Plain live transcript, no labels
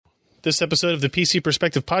This episode of the PC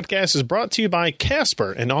Perspective Podcast is brought to you by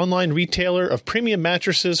Casper, an online retailer of premium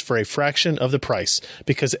mattresses for a fraction of the price,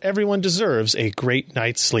 because everyone deserves a great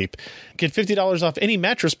night's sleep. Get $50 off any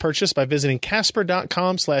mattress purchase by visiting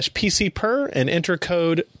casper.com/PCPer and enter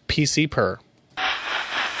code PCPer.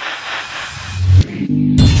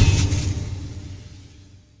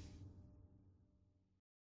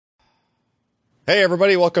 Hey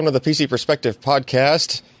everybody, welcome to the PC Perspective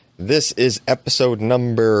Podcast. This is episode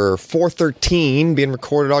number 413, being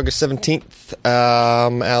recorded August 17th.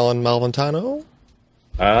 Alan Malventano.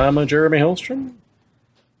 I'm Jeremy Hellstrom.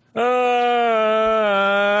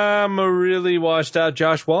 I'm a really washed out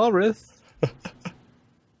Josh Walrath.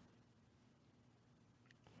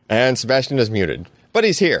 And Sebastian is muted, but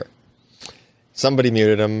he's here. Somebody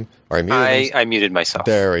muted him, or I muted him. I muted myself.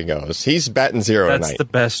 There he goes. He's batting zero tonight. That's the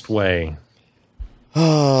best way.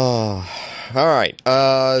 Oh, all right.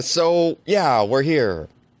 So, yeah, we're here.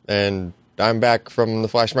 And I'm back from the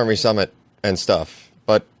Flash Memory Summit and stuff.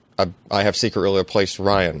 But I have secretly replaced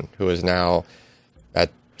Ryan, who is now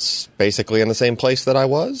basically in the same place that I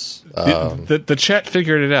was. The chat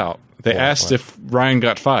figured it out. They asked if Ryan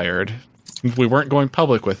got fired. We weren't going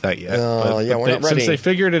public with that yet. We're not ready. Since they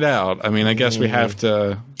figured it out, I mean, I guess we have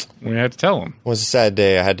to tell him. It was a sad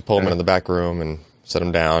day. I had to pull him into the back room and sit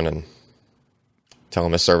him down and tell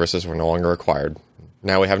him his services were no longer required.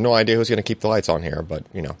 Now we have no idea who's going to keep the lights on here, but,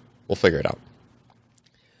 you know, we'll figure it out.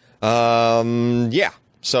 Yeah.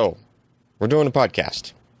 So, we're doing a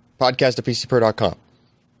podcast. Podcast at PCPer.com.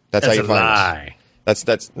 That's how you find us.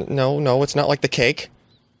 That's no, it's not like the cake.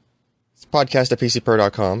 It's podcast at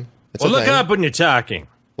PCPer.com. It's look up when you're talking.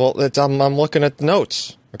 Well, I'm looking at the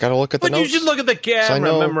notes. I got to look at the notes. But you should look at the camera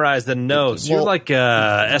and memorize the notes. You're like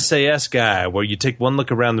a SAS guy where you take one look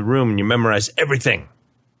around the room and you memorize everything.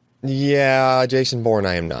 Yeah, Jason Bourne,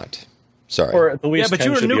 I am not. Sorry. Or at least but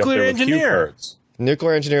you're a nuclear engineer.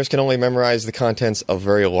 Nuclear engineers can only memorize the contents of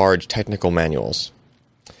very large technical manuals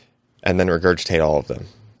and then regurgitate all of them.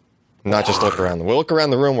 Not just look around them. We look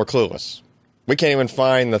around the room, we're clueless. We can't even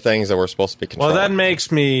find the things that we're supposed to be controlling. Well, that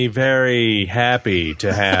makes me very happy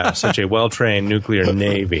to have such a well-trained nuclear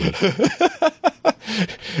navy.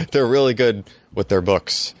 They're really good with their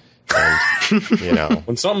books. And, you know.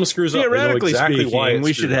 When something screws up, theoretically speaking,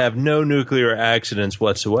 we should have no nuclear accidents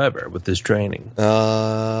whatsoever with this training.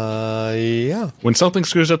 Yeah. When something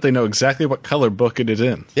screws up, they know exactly what color book it is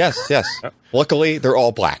in. Yes. Luckily, they're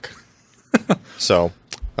all black. So,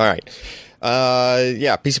 all right.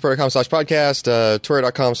 Yeah, PCPer.com/podcast,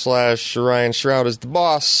 Twitter.com/Ryan Shroud is the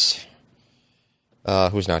boss,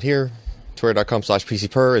 who's not here.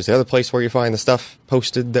 Twitter.com/PCPer is the other place where you find the stuff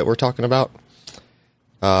posted that we're talking about.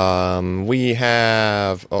 We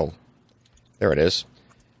have, there it is.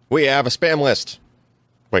 We have a spam list.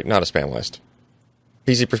 Wait, not a spam list.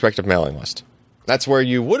 PC Perspective mailing list. That's where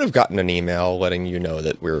you would have gotten an email letting you know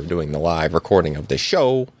that we're doing the live recording of this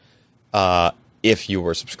show. If you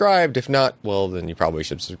were subscribed. If not, well, then you probably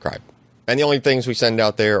should subscribe. And the only things we send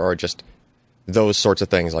out there are just those sorts of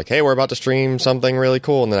things. Like, hey, we're about to stream something really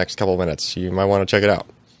cool in the next couple of minutes. You might want to check it out.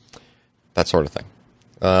 That sort of thing.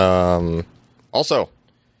 Also,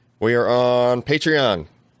 we are on Patreon.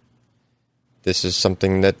 This is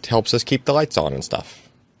something that helps us keep the lights on and stuff.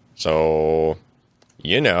 So,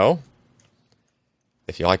 you know,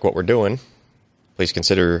 if you like what we're doing, please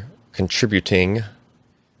consider contributing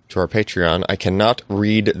to our Patreon. I cannot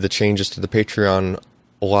read the changes to the Patreon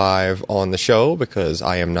live on the show because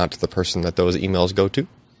I am not the person that those emails go to.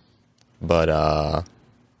 But,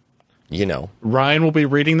 you know. Ryan will be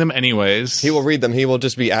reading them anyways. He will read them. He will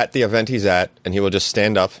just be at the event he's at, and he will just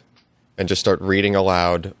stand up and just start reading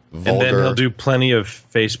aloud vulgar. And then he'll do plenty of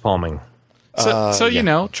face palming. So you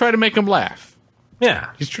know, try to make him laugh. Yeah.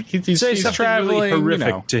 He's something traveling, really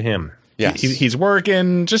horrific to him. Yes. He's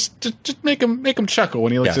working. Just make him chuckle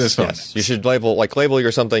when he looks at his phone. Yes. You should label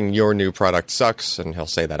or something. Your new product sucks, and he'll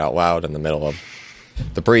say that out loud in the middle of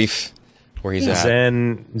the brief where he's at.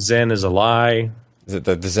 Zen is a lie.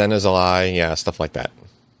 The Zen is a lie. Yeah, stuff like that.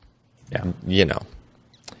 Yeah, you know.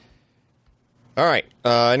 All right.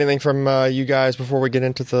 Anything from you guys before we get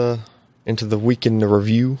into the week in the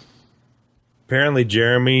review? Apparently,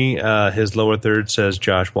 Jeremy, his lower third says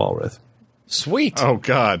Josh Walrath. Sweet. Oh,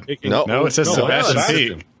 God. No, it says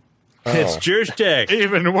Sebastian Peak. It's Josh Tech.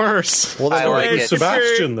 Even worse. Well, I like it.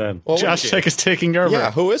 Sebastian, then. Well, Josh Tech is taking over.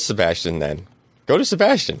 Yeah, who is Sebastian, then? Go to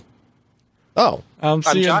Sebastian. Oh. I'm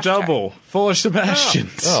seeing Josh double. Full of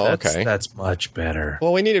Sebastians. Oh, okay. That's much better.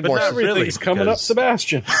 Well, we needed more. Not really, Everything's coming up,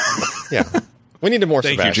 Sebastian. Yeah. We needed more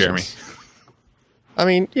Thank you, Sebastians. Jeremy. I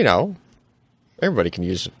mean, you know, everybody can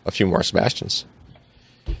use a few more Sebastians.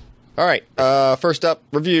 All right. First up,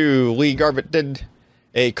 review. Lee Garbett did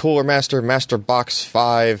a Cooler Master Box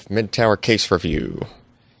 5 mid-tower case review,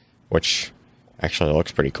 which actually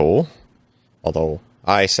looks pretty cool. Although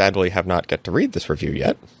I sadly have not get to read this review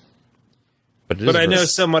yet. But I know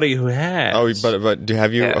somebody who has. Oh, but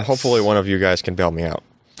have you? Yes. Hopefully, one of you guys can bail me out.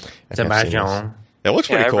 Sebastian. It looks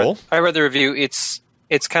pretty cool. I read the review. It's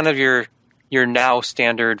kind of your now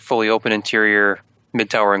standard fully open interior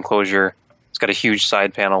mid-tower enclosure. It's got a huge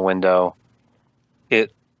side panel window. Look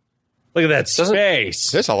at that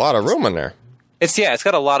space. There's a lot of room in there. It's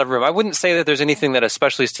got a lot of room. I wouldn't say that there's anything that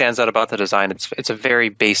especially stands out about the design. It's a very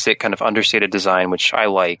basic kind of understated design, which I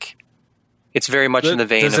like. It's very much in the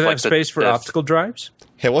vein Does of it like have space for optical drives?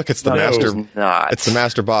 Hey, look, it's the No, master. it's not. It's the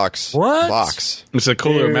master box. What? Box? It's a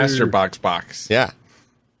Cooler Dude. Master box. Yeah.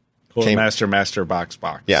 Cooler Master box.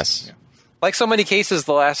 Yes. Like so many cases,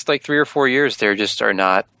 the last 3 or 4 years, there just are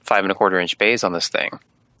not 5 1/4 inch bays on this thing,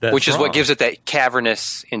 which is what gives it that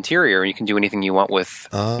cavernous interior. You can do anything you want with,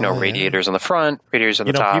 radiators on the front, radiators on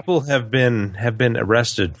the top. People have been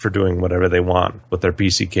arrested for doing whatever they want with their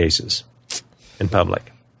PC cases in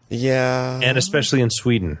public, Yeah. and especially in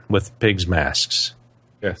Sweden with pigs' masks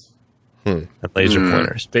Yes. and laser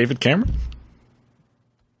pointers. David Cameron?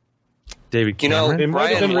 David Cameron. It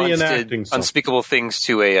might have Ryan been once reenacting did something. unspeakable things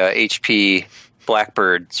to a HP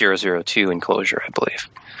Blackbird 002 enclosure, I believe.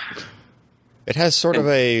 It has sort of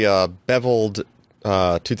a beveled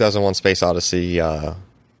 2001 Space Odyssey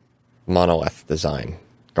monolith design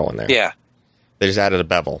going there. Yeah. They just added a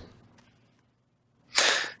bevel.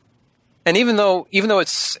 And even though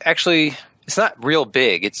it's not real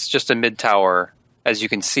big, it's just a mid-tower, as you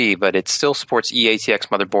can see, but it still supports eATX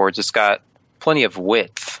motherboards. It's got plenty of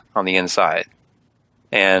width on the inside.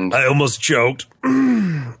 And I almost choked.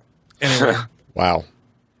 Anyway, Wow.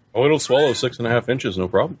 Oh, it'll swallow 6.5 inches, no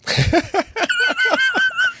problem.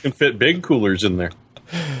 Can fit big coolers in there.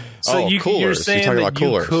 so you're coolers. saying You're talking that about you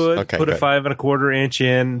coolers. could Okay, put a good. 5 1/4 inch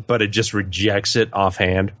in, but it just rejects it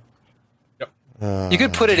offhand. you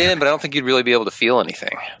could put it in, but I don't think you'd really be able to feel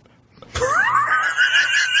anything.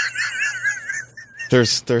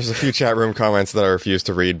 There's a few chat room comments that I refuse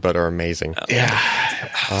to read, but are amazing.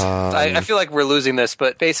 I feel like we're losing this,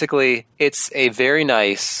 but basically, it's a very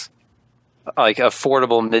nice,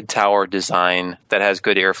 affordable mid-tower design that has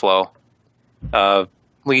good airflow.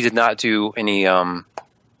 Lee did not do any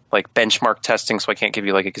benchmark testing, so I can't give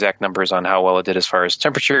you exact numbers on how well it did as far as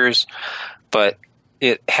temperatures, but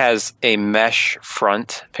it has a mesh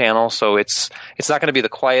front panel, so it's not going to be the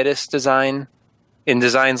quietest design. In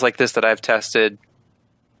designs like this that I've tested,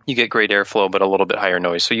 you get great airflow, but a little bit higher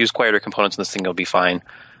noise. So use quieter components in this thing, you'll be fine.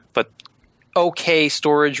 But okay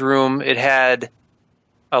storage room. It had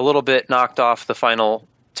a little bit knocked off the final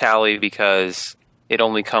tally because it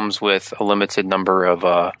only comes with a limited number of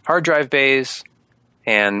hard drive bays,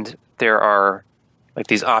 and there are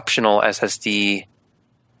these optional SSD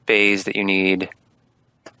bays that you need.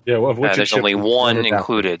 Yeah, well, There's only one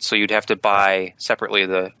included, so you'd have to buy separately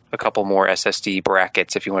a couple more SSD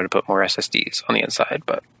brackets if you wanted to put more SSDs on the inside.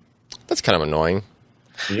 But That's kind of annoying.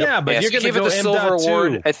 Yeah, but Yeah, you're so going to give it go the silver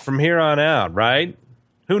award. M.2 from here on out, right?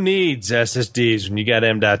 Who needs SSDs when you got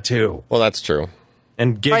M.2? Well, that's true.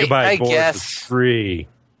 And gigabyte I boards guess. is free.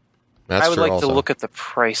 That's I would true like also. to look at the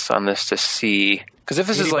price on this to see. Because if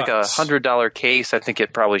this is like $80. $100 case, I think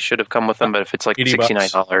it probably should have come with them. But if it's like $80,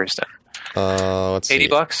 $69, then Let's see.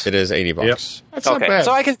 $80? It is $80. That's not okay. bad.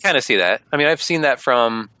 So I can kind of see that. I mean, I've seen that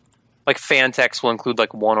from Fantex will include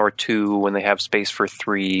 1 or 2 when they have space for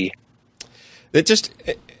 3. It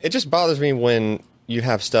just bothers me when you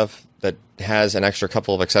have stuff that has an extra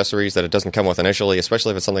couple of accessories that it doesn't come with initially,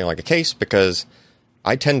 especially if it's something like a case, because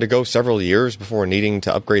I tend to go several years before needing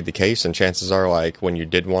to upgrade the case, and chances are, when you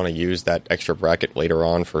did want to use that extra bracket later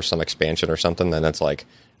on for some expansion or something, then it's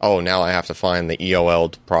oh, now I have to find the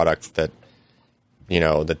EOL product that,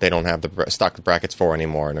 that they don't have the stock brackets for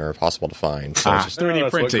anymore and are impossible to find. So it's just, 3D that's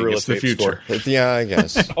what printing Gorilla is the Tape future. yeah, I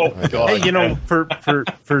guess. Oh, God. Hey,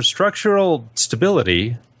 for structural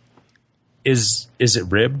stability, is it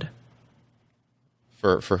ribbed?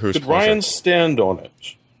 For whose Did pleasure? Ryan stand on it?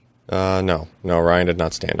 No, Ryan did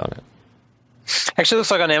not stand on it. Actually, it looks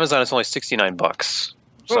like on Amazon it's only $69.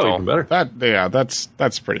 Oh, even better.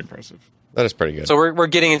 That's pretty impressive. That is pretty good. So we're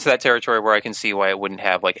getting into that territory where I can see why it wouldn't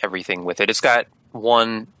have everything with it. It's got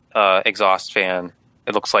one exhaust fan.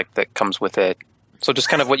 It looks like that comes with it. So just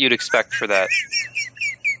kind of what you'd expect for that.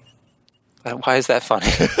 Why is that funny?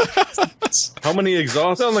 How many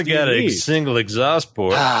exhausts It's only do you got a need? single exhaust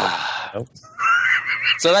port.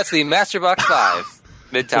 So that's the Masterbox 5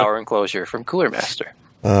 mid-tower enclosure from Cooler Master.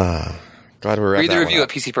 Glad we read Read that the review one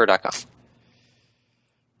at PCPer.com.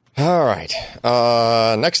 All right.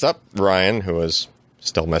 Next up, Ryan, who is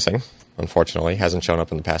still missing, unfortunately, hasn't shown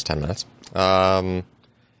up in the past 10 minutes.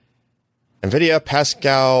 NVIDIA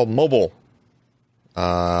Pascal Mobile.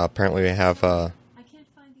 Apparently we have... I can't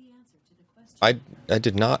find the answer to the question. I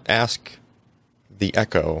did not ask the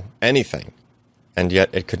Echo anything, and yet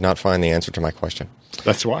it could not find the answer to my question.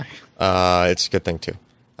 That's why. It's a good thing, too.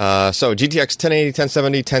 So GTX 1080,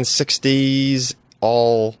 1070, 1060s,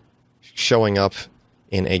 all showing up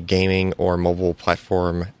in a gaming or mobile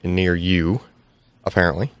platform near you,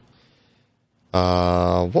 apparently.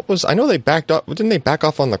 I know they backed up. Didn't they back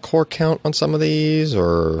off on the core count on some of these,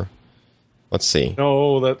 or let's see.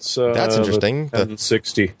 No, that's interesting. The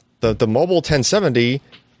 1060. The mobile 1070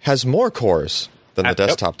 has more cores than the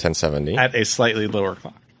desktop 1070 At a slightly lower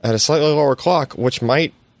clock. at a slightly lower clock, which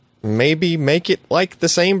might maybe make it like the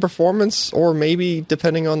same performance, or maybe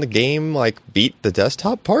depending on the game, like beat the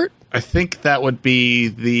desktop part. I think that would be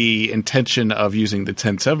the intention of using the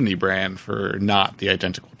 1070 brand for not the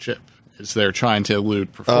identical chip. Is they're trying to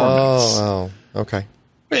elude performance. Oh, okay.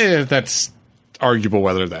 That's arguable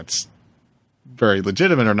whether that's very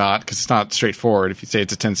legitimate or not, because it's not straightforward. If you say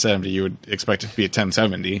it's a 1070, you would expect it to be a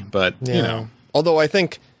 1070, but you know. Although I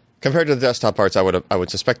think compared to the desktop parts, I would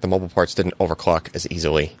suspect the mobile parts didn't overclock as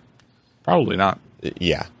easily. Probably not.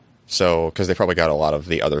 Yeah. So because they probably got a lot of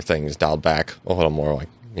the other things dialed back a little more, like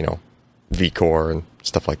vCore and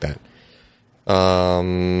stuff like that.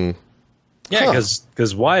 Yeah,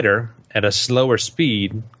 because wider at a slower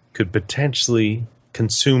speed could potentially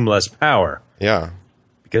consume less power. Yeah.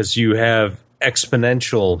 Because you have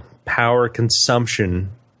exponential power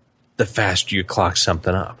consumption the faster you clock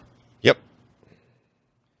something up. Yep.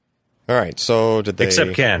 All right. So did they?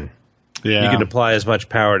 Except Ken. Yeah. You can apply as much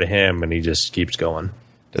power to him, and he just keeps going.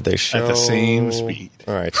 Did they show At the same speed.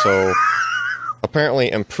 All right. So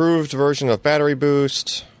apparently, improved version of battery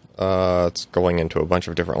boost. It's going into a bunch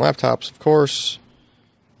of different laptops, of course.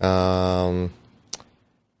 VR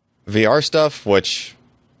stuff, which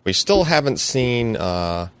we still haven't seen.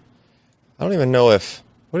 I don't even know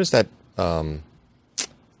what is that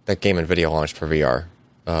that game NVIDIA launched for VR?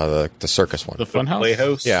 The Circus one. The Funhouse?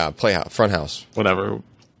 Playhouse? Yeah, Playhouse, Funhouse. Whatever.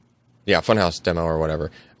 Yeah, Funhouse demo or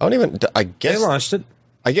whatever. I guess They launched it.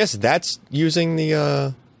 I guess that's using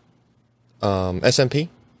the SMP,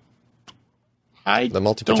 I the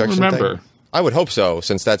multi-projection don't remember. thing. I would hope so,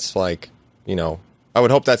 since that's like, I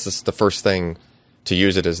would hope that's the first thing to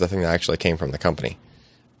use it, is the thing that actually came from the company.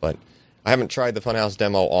 But I haven't tried the Funhouse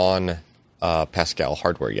demo on Pascal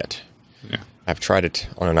hardware yet. Yeah. I've tried it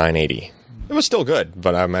on a 980. It was still good,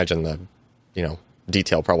 but I imagine the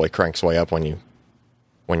detail probably cranks way up when you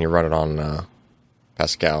run it on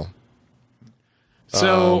Pascal.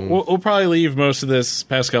 So we'll probably leave most of this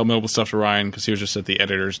Pascal mobile stuff to Ryan because he was just at the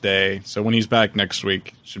editor's day. So when he's back next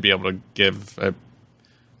week, should be able to give a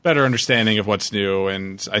better understanding of what's new.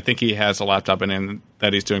 And I think he has a laptop in him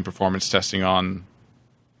that he's doing performance testing on,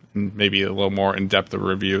 and maybe a little more in-depth of a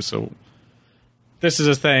review. So this is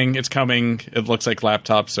a thing. It's coming. It looks like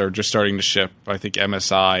laptops are just starting to ship. I think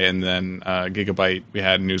MSI and then Gigabyte, we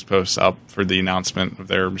had news posts up for the announcement of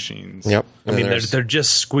their machines. Yep. I mean, they're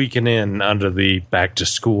just squeaking in under the back to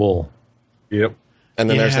school. Yep. And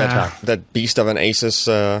then there's Yeah. that beast of an Asus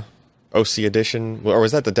OC edition, or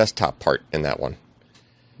was that the desktop part in that one?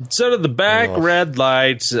 So do the back red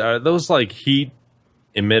lights. Are those like heat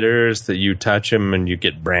emitters that you touch them and you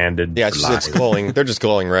get branded? Yeah, for it's life? glowing. They're just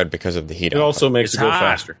glowing red because of the heat. It also makes It's it go hot.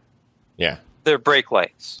 faster. Yeah. They're brake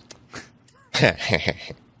lights.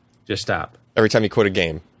 Just stop. Every time you quit a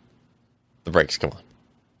game, the brakes come on.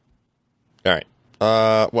 All right.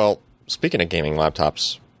 Well, speaking of gaming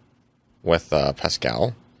laptops with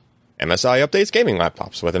Pascal, MSI updates gaming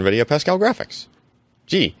laptops with NVIDIA Pascal graphics.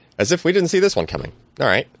 Gee, as if we didn't see this one coming. All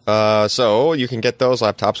right. So you can get those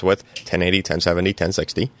laptops with 1080, 1070,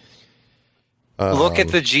 1060. Look at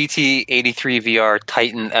the GT83 VR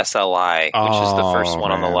Titan SLI, which is the first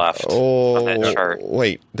one on the left on that chart.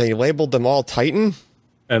 Wait, they labeled them all Titan?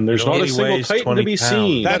 And there's It not only a single weighs Titan to 20 be pounds.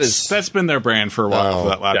 seen. That's been their brand for a while for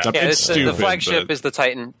that laptop. Yeah, It's it's stupid. the flagship but is the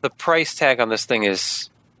Titan. The price tag on this thing is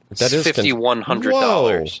That is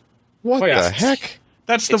 $5,100. What yeah. the heck?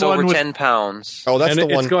 that's the It's one over with 10 pounds. Oh, that's and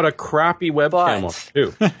the one. it's got a crappy webcam on But-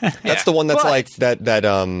 it, too. That's the one that's But- like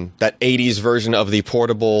that 80s version of the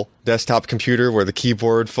portable desktop computer where the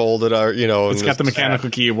keyboard folded out, and it's got the mechanical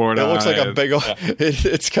keyboard. It on looks like a it. big old,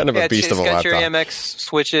 it's kind of a beast it's of a got laptop. your AMX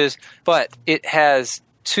switches, but it has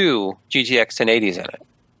two GTX 1080s in it.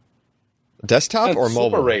 Desktop or Super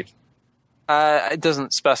mobile? rate. It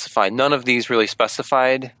doesn't specify. None of these really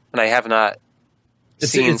specified, and I have not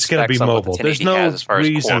seen It's going to be specs on what the mobile. There's 1080 no has as far as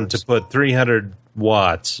reason cores. to put 300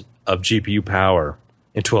 watts of GPU power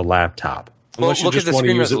into a laptop. Well, Unless you look just at the want to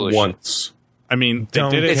screen use it resolution. once. I mean, they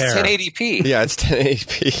Don't did it. It's care. 1080p. Yeah, it's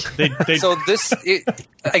 1080p. They, So this,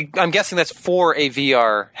 I'm guessing that's for a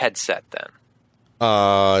VR headset then.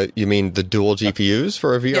 You mean the dual GPUs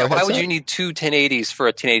for a VR Yeah, why headset? would you need two 1080s for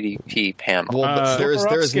a 1080p panel? Well, but there is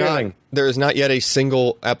upscaling. not yet a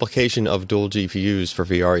single application of dual GPUs for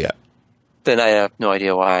VR yet. Then I have no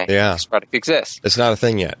idea why Yeah. this product exists. It's not a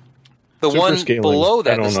thing yet. The Super one scaling. below I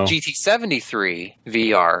that don't is know. GT73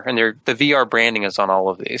 VR, and the VR branding is on all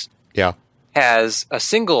of these. Yeah. Has a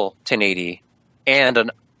single 1080 and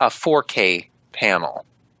a 4K panel.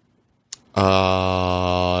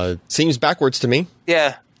 Seems backwards to me.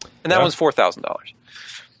 Yeah, and that Yeah. one's $4,000.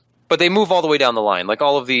 But they move all the way down the line. Like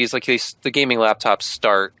all of these, like the gaming laptops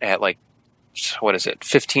start at like, what is it,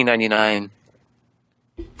 $1,599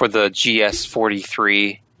 for the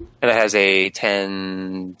GS43, and it has a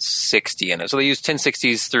 1060 in it. So they use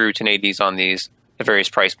 1060s through 1080s on these at various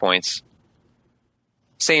price points.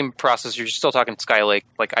 Same processor. You're still talking Skylake,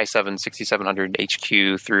 like i7 6700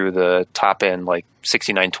 HQ through the top end, like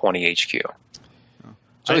 6920 HQ.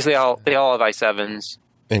 So at least they all have i7s.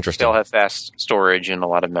 They Interesting. all have fast storage and a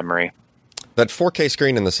lot of memory. That 4K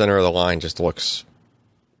screen in the center of the line just looks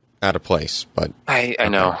out of place, but I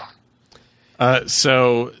know.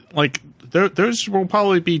 So, like, those will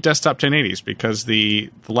probably be desktop 1080s because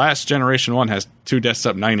the last generation one has two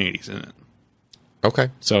desktop 980s in it. okay.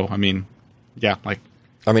 So, I mean, yeah, like,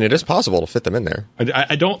 I mean, it is possible to fit them in there.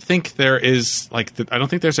 I don't think there is, like, I don't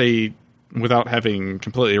think there's a, without having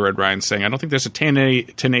completely read Ryan's saying, I don't think there's a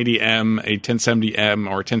 1080M, a 1070M,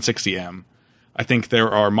 or a 1060M. I think there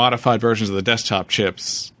are modified versions of the desktop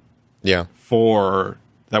chips Yeah. for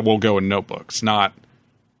that will go in notebooks, not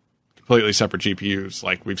completely separate GPUs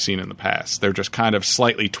like we've seen in the past. They're just kind of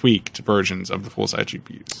slightly tweaked versions of the full-size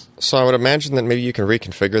GPUs. So I would imagine that maybe you can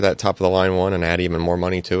reconfigure that top of the line one and add even more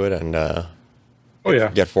money to it and Oh, yeah.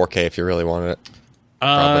 get 4K if you really wanted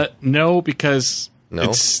it. No, because No?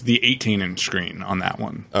 it's the 18-inch screen on that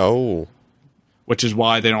one, Oh. which is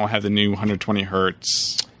why they don't have the new 120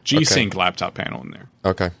 hertz G-Sync laptop panel in there.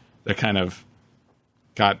 Okay. They've kind of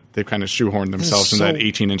shoehorned themselves so- in that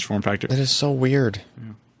 18-inch form factor. That is so weird.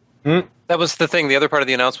 That was the thing. The other part of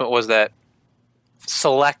the announcement was that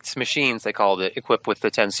select machines, they called it, equipped with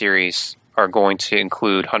the 10 series, are going to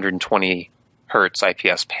include 120 hertz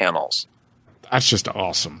IPS panels. That's just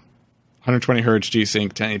awesome. 120 hertz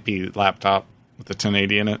G-Sync 1080p laptop with the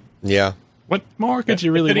 1080 in it. Yeah. What more could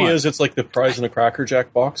you really The pity want? is it's like the prize in a Cracker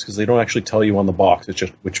Jack box because they don't actually tell you on the box. It's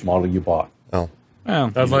just which model you bought. Oh.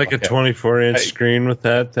 Well, I'd like a 24-inch screen with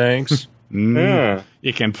that, thanks. Yeah.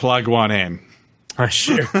 you can plug one in. I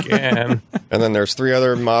sure can. And then there's 3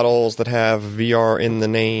 other models that have VR in the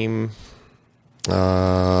name. We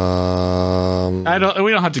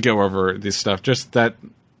don't have to go over this stuff. Just that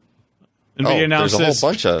NVIDIA there's a announces whole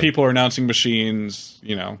bunch of- people are announcing machines.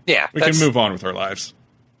 You know, Yeah, we can that's- move on with our lives.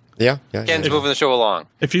 Yeah. Ken's moving the show along.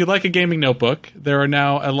 If you like a gaming notebook, there are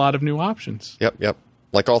now a lot of new options. Yep.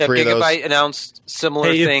 Like all That 3 of those. Gigabyte announced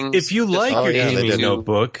similar Hey, things. if you like Oh, your yeah, they gaming did.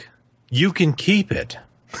 notebook, you can keep it.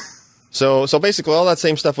 So basically all that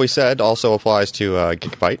same stuff we said also applies to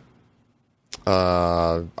Gigabyte.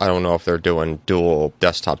 I don't know if they're doing dual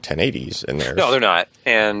desktop 1080s in there. No, they're not.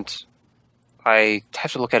 And I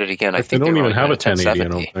have to look at it again. I They think don't they're even only have a doing 1080, I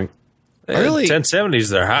don't think. Really? 1070 is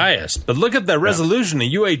their highest. But look at the resolution of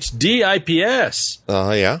UHD IPS.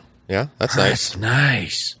 Yeah. That's nice. That's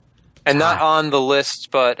nice. And not on the list,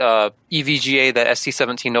 but EVGA, that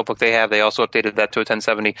ST17 notebook they have, they also updated that to a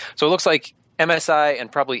 1070. So it looks like MSI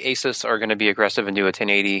and probably Asus are going to be aggressive and do a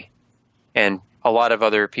 1080. And a lot of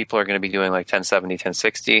other people are going to be doing like 1070,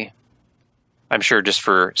 1060. I'm sure just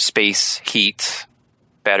for space, heat,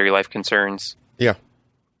 battery life concerns. Yeah.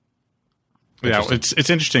 Yeah, it's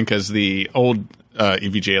interesting because the old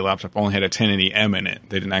EVGA laptop only had a 1080M in it.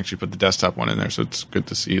 They didn't actually put the desktop one in there, so it's good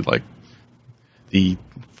to see like the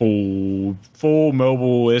full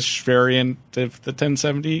mobile-ish variant of the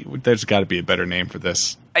 1070. There's got to be a better name for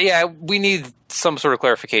this. Yeah, we need some sort of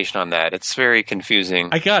clarification on that. It's very confusing.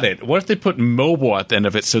 I got it. What if they put mobile at the end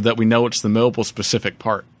of it so that we know it's the mobile-specific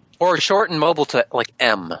part? Or shorten mobile to like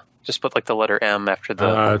M. Just put like the letter M after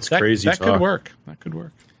the... It's crazy That talk. could work. That could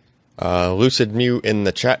work. Lucid Mew in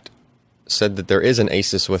the chat said that there is an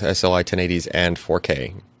Asus with SLI 1080s and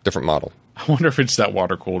 4K. Different model. I wonder if it's that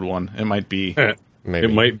water-cooled one. It might be. Maybe.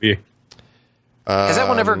 It might be. Has that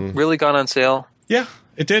one ever really gone on sale? Yeah,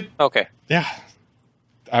 it did. Okay. Yeah.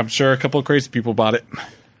 I'm sure a couple of crazy people bought it.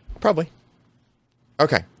 Probably.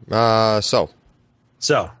 Okay. So,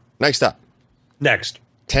 So, next up. Next.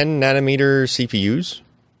 10 nanometer CPUs?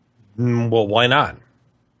 Well, why not?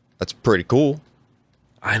 That's pretty cool.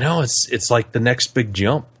 I know, it's like the next big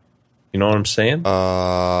jump. You know what I'm saying?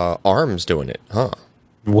 ARM's doing it, huh?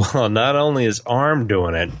 Well, not only is ARM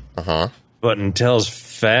doing it, Uh-huh. but Intel's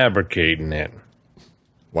fabricating it.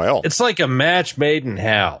 Well. It's like a match made in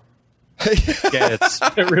hell. Yeah,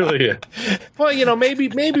 it really is. Well, you know,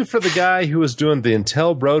 maybe for the guy who was doing the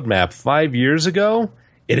Intel roadmap 5 years ago,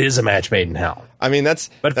 it is a match made in hell. I mean,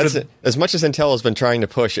 that's it. As much as Intel has been trying to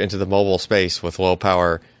push into the mobile space with low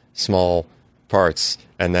power, small parts,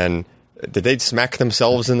 and then did they smack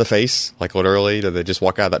themselves in the face? Like literally, did they just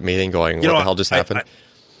walk out of that meeting going, "What the hell just happened?"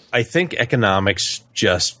 I think economics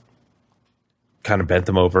just kind of bent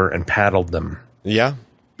them over and paddled them. Yeah,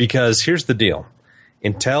 because here's the deal: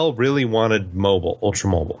 Intel really wanted mobile, ultra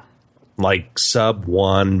mobile, like sub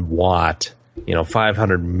 1 watt,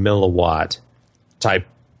 500 milliwatt type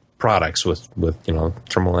products with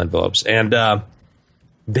terminal envelopes, and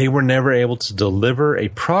they were never able to deliver a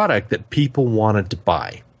product that people wanted to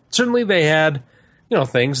buy. Certainly, they had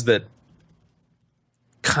things that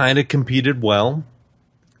kind of competed well,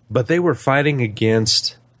 but they were fighting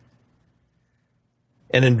against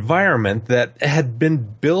an environment that had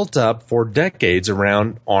been built up for decades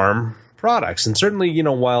around ARM products. And certainly,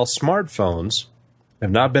 while smartphones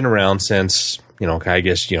have not been around since,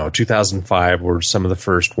 2005 were some of the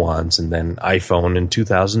first ones, and then iPhone in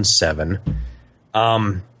 2007,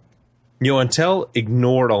 Intel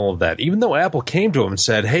ignored all of that. Even though Apple came to them and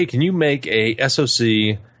said, hey, can you make a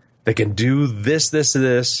SoC that can do this, this, and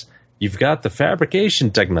this? You've got the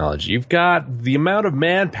fabrication technology. You've got the amount of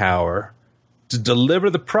manpower to deliver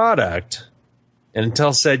the product. And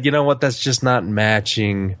Intel said, you know what, that's just not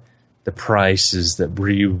matching the prices that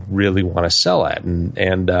we really want to sell at.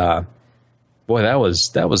 And boy, that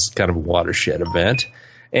was kind of a watershed event.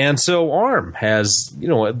 And so ARM has,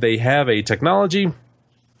 they have a technology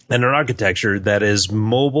and an architecture that is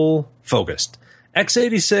mobile focused.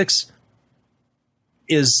 x86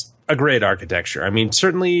 is a great architecture. I mean,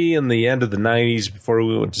 certainly in the end of the 90s, before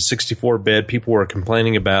we went to 64-bit, people were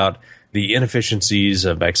complaining about the inefficiencies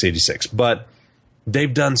of x86, but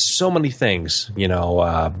they've done so many things,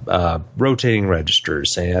 rotating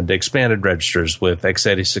registers and expanded registers with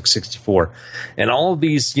x86 64, and all of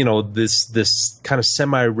these, this kind of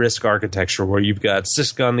semi-RISC architecture where you've got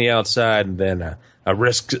CISC on the outside and then a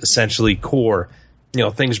RISC essentially core,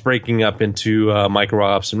 things breaking up into micro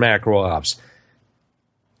ops and macro ops.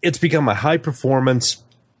 It's become a high performance,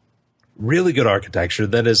 really good architecture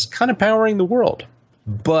that is kind of powering the world,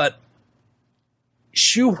 but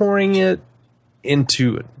shoehorning it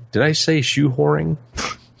into, did I say shoehorning?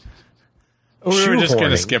 We were just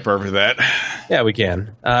going to skip over that. Yeah, we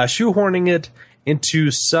can. Shoehorning it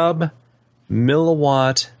into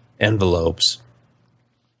sub-milliwatt envelopes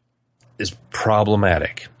is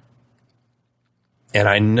problematic. And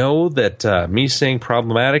I know that me saying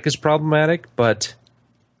problematic is problematic, but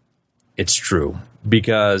it's true.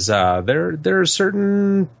 Because there are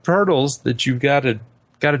certain hurdles that you've got to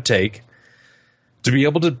take to be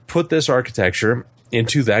able to put this architecture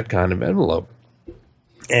into that kind of envelope.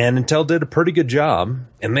 And Intel did a pretty good job,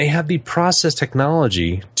 and they had the process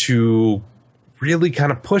technology to really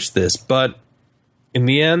kind of push this. But in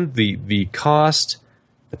the end, the cost,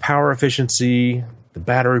 the power efficiency, the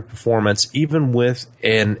battery performance, even with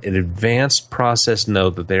an advanced process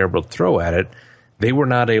node that they were able to throw at it, they were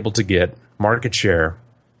not able to get market share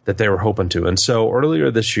that they were hoping to. And so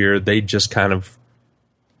earlier this year, they just kind of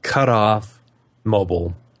cut off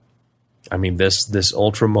mobile. I mean, this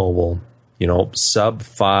ultra mobile, sub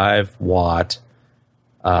 5 watt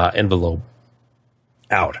envelope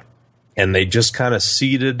out. And they just kind of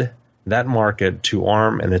ceded that market to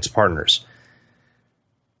ARM and its partners.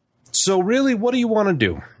 So really, what do you want to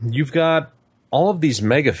do? You've got all of these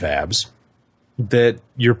mega fabs that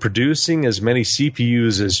you're producing as many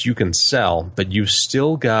CPUs as you can sell, but you've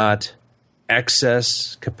still got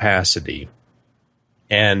excess capacity.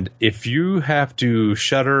 And if you have to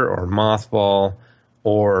shutter or mothball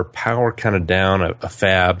or power kind of down a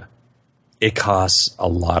fab, it costs a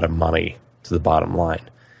lot of money to the bottom line.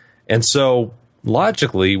 And so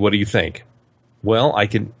logically, what do you think? Well, I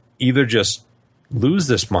could either just lose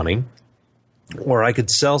this money, or I could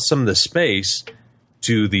sell some of the space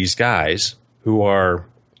to these guys who are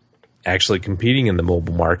actually competing in the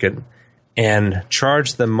mobile market and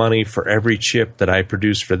charge them money for every chip that I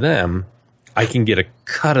produce for them. I can get a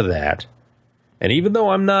cut of that. And even though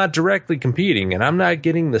I'm not directly competing and I'm not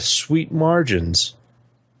getting the sweet margins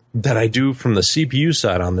that I do from the CPU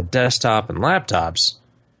side on the desktop and laptops,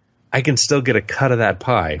 I can still get a cut of that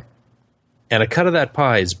pie. And a cut of that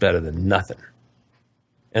pie is better than nothing.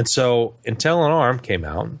 And so Intel and ARM came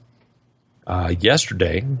out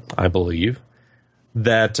yesterday, I believe,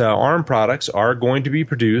 that ARM products are going to be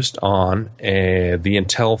produced on the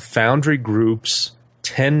Intel Foundry Group's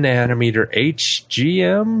 10 nanometer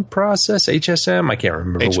HGM process, HSM, I can't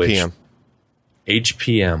remember HPM. which.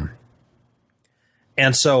 HPM.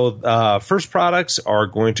 And so first products are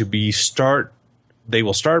going to be they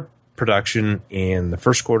will start production in the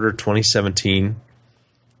first quarter of 2017.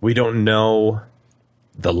 We don't know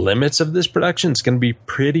the limits of this production. It's going to be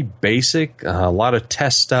pretty basic, a lot of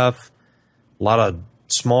test stuff, a lot of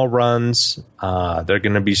small runs. They're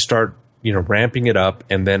going to be ramping it up,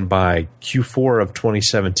 and then by Q4 of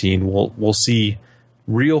 2017, we'll see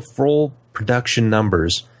real full production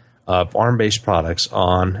numbers of ARM-based products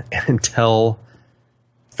on an Intel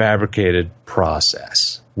fabricated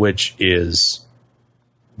process, which is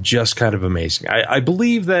just kind of amazing. I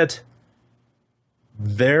believe that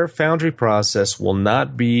their foundry process will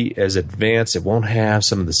not be as advanced. It won't have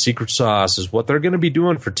some of the secret sauce as what they're going to be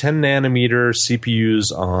doing for 10 nanometer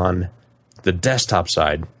CPUs on the desktop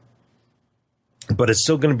side. But it's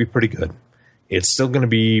still going to be pretty good. It's still going to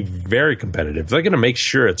be very competitive. They're going to make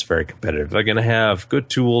sure it's very competitive. They're going to have good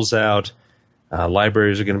tools out.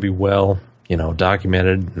 Libraries are going to be well,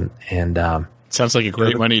 documented. And sounds like a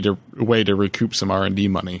great way to recoup some R&D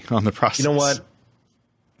money on the process. You know what?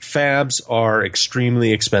 Fabs are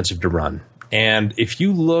extremely expensive to run. And if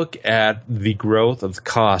you look at the growth of the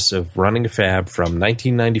cost of running a fab from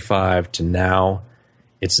 1995 to now,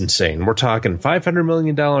 it's insane. We're talking $500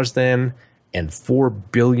 million then and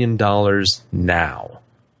 $4 billion now.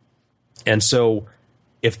 And so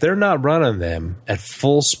if they're not running them at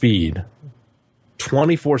full speed,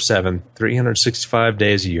 24/7, 365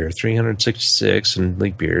 days a year, 366 in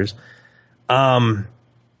leap years,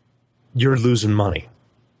 you're losing money.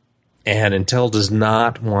 And Intel does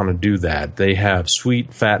not want to do that. They have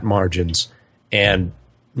sweet, fat margins, and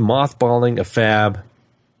mothballing a fab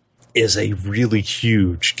is a really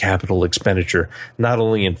huge capital expenditure, not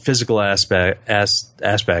only in physical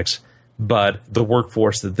aspects, but the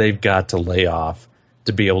workforce that they've got to lay off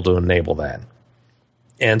to be able to enable that.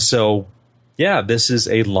 And so, yeah, this is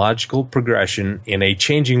a logical progression in a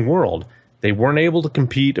changing world. They weren't able to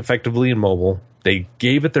compete effectively in mobile. They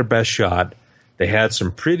gave it their best shot. They had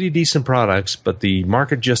some pretty decent products, but the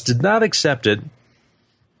market just did not accept it.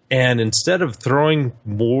 And instead of throwing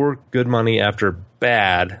more good money after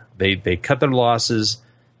bad, they cut their losses.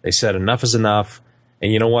 They said enough is enough.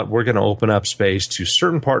 And you know what? We're going to open up space to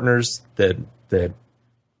certain partners that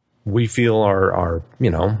we feel are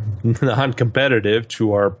non-competitive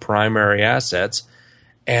to our primary assets.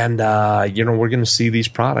 And, we're going to see these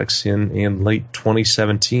products in late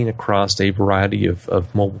 2017 across a variety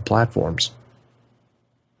of mobile platforms.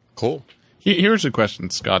 Cool. Here's a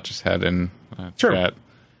question Scott just had in Sure. chat.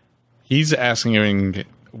 He's asking,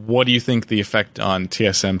 what do you think the effect on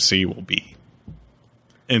TSMC will be?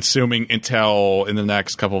 Assuming Intel in the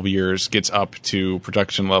next couple of years gets up to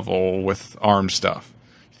production level with ARM stuff.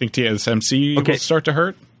 You think TSMC will start to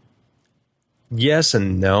hurt? Yes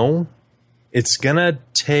and no. It's going to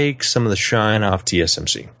take some of the shine off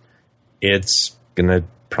TSMC. It's going to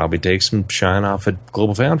probably take some shine off at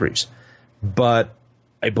GlobalFoundries. But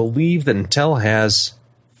I believe that Intel has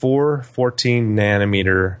 4 14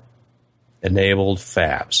 nanometer enabled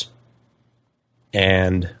fabs.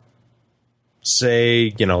 And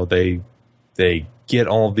say, they get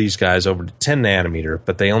all of these guys over to 10 nanometer,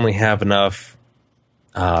 but they only have enough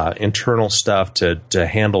internal stuff to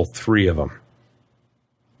handle 3 of them.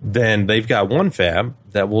 Then they've got one fab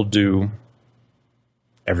that will do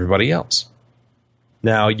everybody else.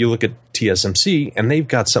 Now you look at TSMC, and they've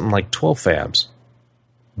got something like 12 fabs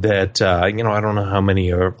that, I don't know how many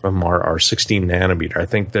of them are 16 nanometer. I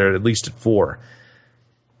think they're at least at 4.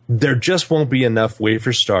 There just won't be enough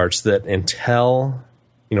wafer starts that Intel,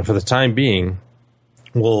 for the time being,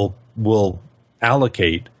 will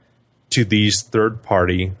allocate to these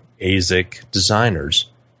third-party ASIC designers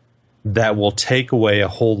that will take away a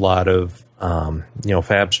whole lot of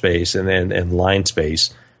fab space and line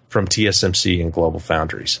space from TSMC and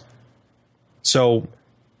GlobalFoundries. So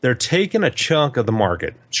they're taking a chunk of the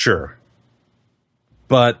market, sure.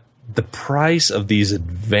 But the price of these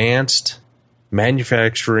advanced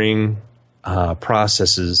manufacturing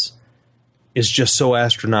processes is just so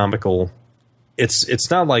astronomical. It's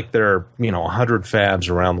not like there are 100 fabs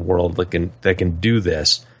around the world that can do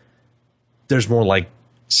this. There's more like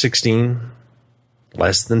 16,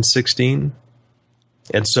 less than 16.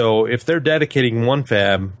 And so if they're dedicating one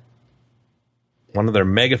fab, one of their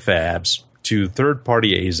mega fabs, to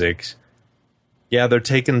third-party ASICs, yeah, they're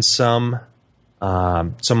taking some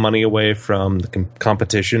some money away from the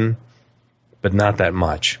competition, but not that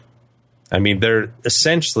much. I mean, they're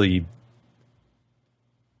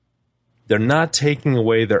not taking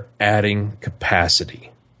away, they're adding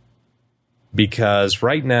capacity. Because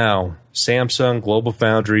right now, Samsung,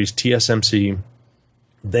 GlobalFoundries, TSMC,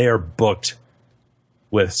 they are booked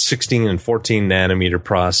with 16 and 14 nanometer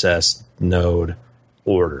process node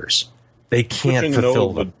orders. They can't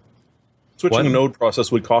fulfill them. Switching a node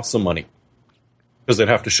process would cost some money because they'd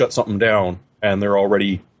have to shut something down, and they're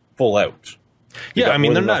already full out. Yeah, I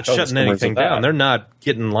mean, they're not shutting anything down. They're not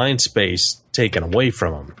getting line space taken away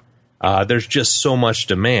from them. There's just so much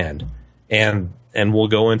demand, and we'll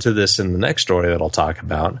go into this in the next story that I'll talk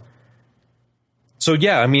about. So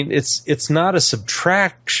yeah, I mean, it's not a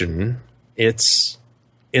subtraction; it's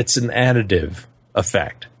an additive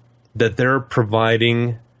effect that they're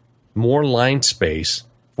providing more line space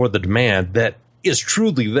for the demand that is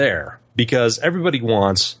truly there, because everybody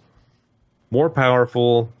wants more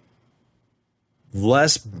powerful,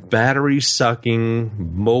 less battery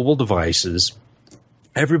sucking mobile devices.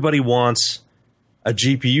 Everybody wants a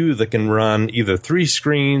GPU that can run either 3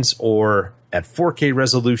 screens or at 4K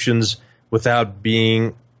resolutions without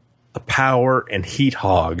being a power and heat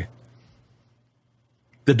hog.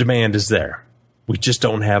 The demand is there. We just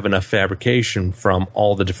don't have enough fabrication from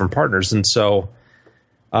all the different partners. And so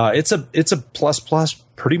it's a plus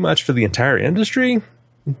pretty much for the entire industry.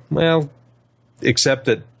 Well, except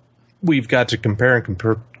that we've got to compare and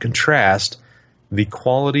contrast the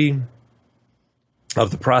quality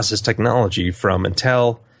of the process technology from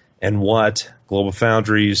Intel and what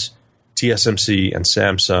GlobalFoundries, TSMC, and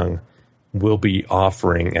Samsung will be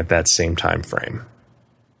offering at that same time frame.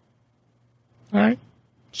 All right.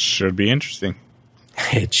 Should be interesting.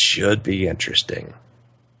 It should be interesting.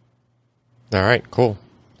 All right, cool.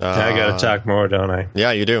 I got to talk more, don't I?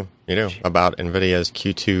 Yeah, you do. You do. About NVIDIA's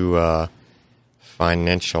Q2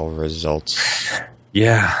 financial results.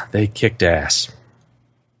 Yeah, they kicked ass.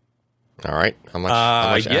 All right. How much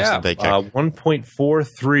ass did they kick?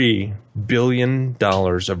 $1.43 billion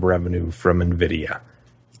of revenue from NVIDIA.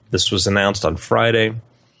 This was announced on Friday.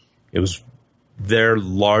 It was their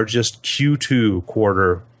largest Q2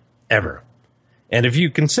 quarter ever. And if you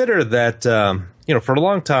consider that, for a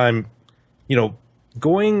long time,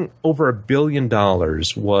 going over $1 billion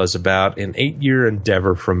was about an 8-year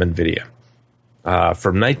endeavor from NVIDIA.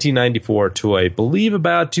 From 1994 to, I believe,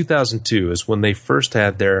 about 2002 is when they first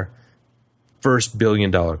had their first $1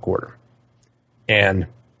 billion quarter. And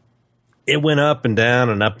it went up and down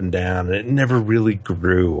and up and down, and it never really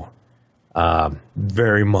grew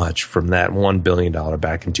very much from that $1 billion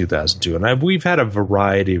back in 2002. And we've had a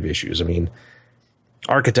variety of issues. I mean,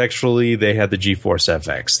 architecturally, they had the GeForce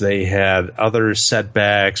FX. They had other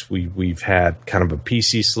setbacks. We've had kind of a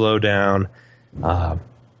PC slowdown.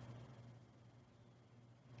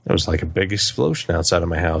 There was like a big explosion outside of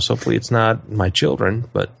my house. Hopefully it's not my children,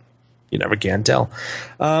 but you never can tell.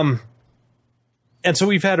 And so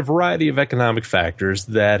we've had a variety of economic factors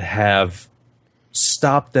that have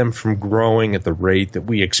stopped them from growing at the rate that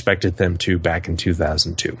we expected them to back in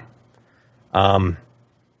 2002.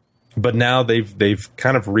 But now they've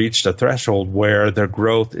kind of reached a threshold where their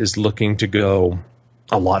growth is looking to go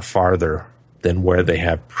a lot farther than where they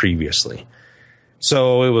have previously.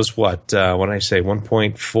 So it was what, when I say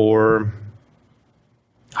 1.4,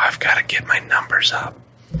 I've got to get my numbers up.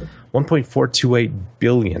 1.428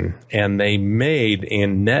 billion, and they made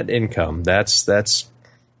in net income, that's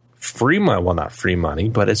free money, well, not free money,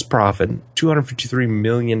 but it's profit, $253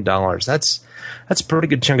 million. That's a pretty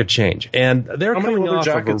good chunk of change. And they're coming off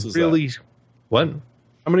of a really... What?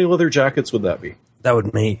 How many leather jackets would that be? That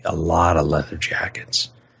would make a lot of leather jackets.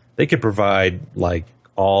 They could provide, like,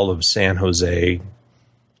 all of San Jose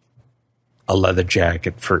a leather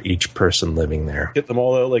jacket for each person living there. Get them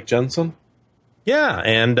all out like Jensen? Yeah,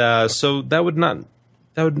 and so that would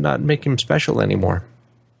not make him special anymore.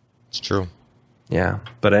 It's true. Yeah,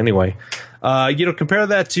 but anyway, compare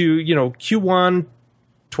that to Q1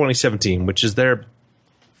 2017, which is their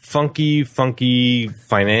funky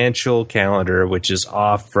financial calendar, which is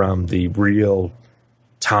off from the real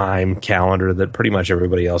time calendar that pretty much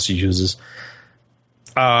everybody else uses.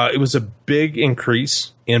 It was a big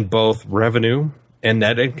increase in both revenue and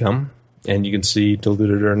net income. And you can see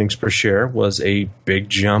diluted earnings per share was a big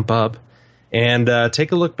jump up. And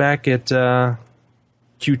take a look back at Q2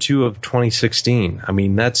 of 2016. I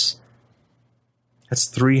mean, that's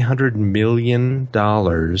 $300 million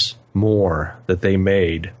more that they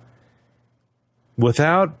made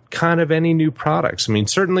without kind of any new products. I mean,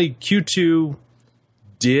 certainly Q2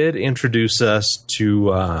 did introduce us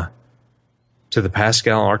to the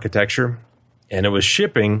Pascal architecture. and it was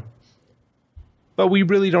shipping, but we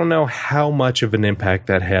really don't know how much of an impact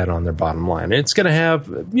that had on their bottom line. It's going to have,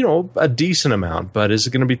 a decent amount, but is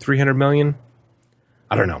it going to be 300 million?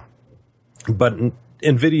 I don't know. But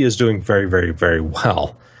NVIDIA is doing very, very, very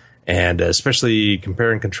well. And especially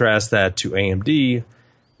compare and contrast that to AMD,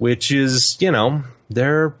 which is,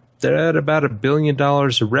 they're at about $1 billion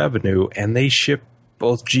of revenue, and they ship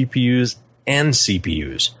both GPUs and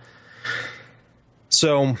CPUs.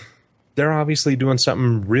 So they're obviously doing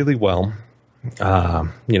something really well.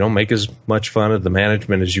 Make as much fun of the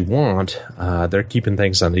management as you want. They're keeping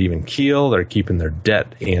things on an even keel. They're keeping their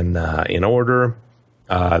debt in order.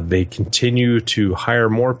 They continue to hire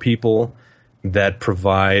more people that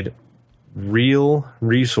provide real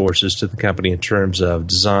resources to the company in terms of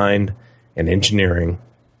design and engineering.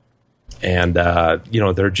 And,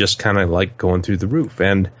 they're just kind of like going through the roof.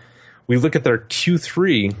 And we look at their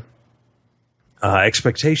Q3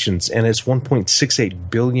 expectations, and it's $1.68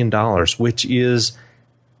 billion, which is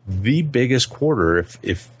the biggest quarter,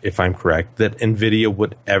 if I'm correct, that NVIDIA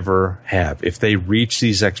would ever have. If they reach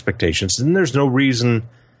these expectations, then there's no reason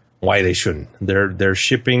why they shouldn't. They're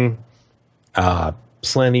shipping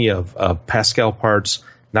plenty of Pascal parts,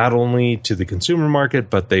 not only to the consumer market,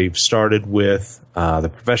 but they've started with the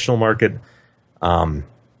professional market.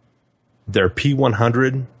 Their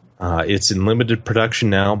P100, it's in limited production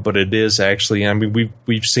now, but it is actually,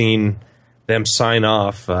 we've seen them sign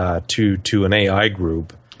off to an AI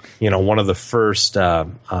group. One of the first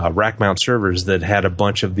rack mount servers that had a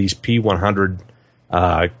bunch of these P100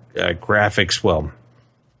 graphics,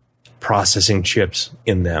 processing chips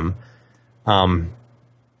in them.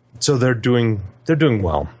 So they're doing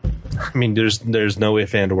well. There's no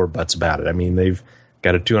if and or buts about it. They've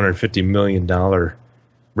got a $250 million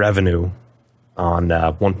revenue on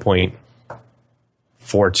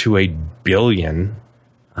 1.428 billion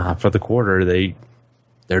for the quarter.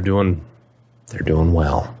 They're doing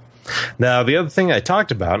well. Now, the other thing I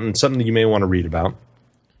talked about, and something you may want to read about,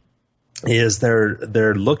 is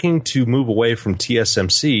they're looking to move away from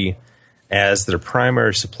TSMC as their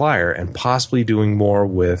primary supplier and possibly doing more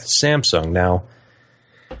with Samsung. Now,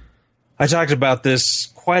 I talked about this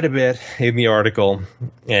quite a bit in the article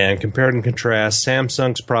and compared and contrast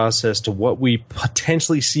Samsung's process to what we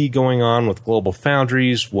potentially see going on with Global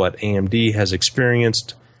Foundries, what AMD has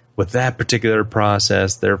experienced with that particular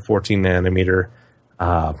process, their 14 nanometer,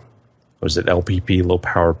 LPP, low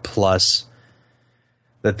power plus,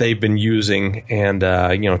 that they've been using, and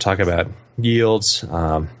talk about yields,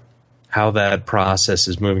 how that process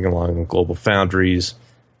is moving along in Global Foundries.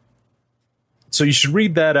 So you should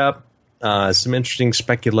read that up. Some interesting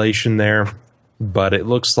speculation there, but it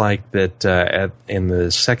looks like that in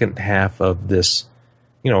the second half of this,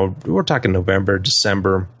 we're talking November,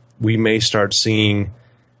 December, we may start seeing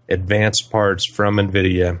advanced parts from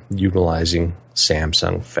NVIDIA utilizing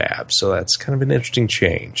Samsung fabs. So that's kind of an interesting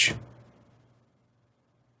change.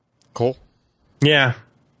 Cool. Yeah.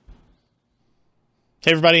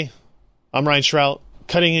 Hey, everybody. I'm Ryan Shrout,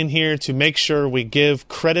 cutting in here to make sure we give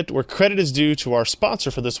credit where credit is due to our sponsor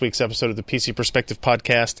for this week's episode of the PC Perspective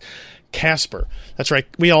Podcast, Casper. That's right.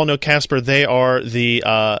 We all know Casper. They are the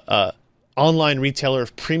online retailer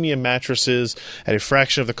of premium mattresses at a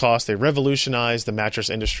fraction of the cost. They revolutionized the mattress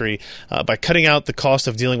industry by cutting out the cost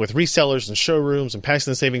of dealing with resellers and showrooms and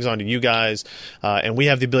passing the savings on to you guys. And we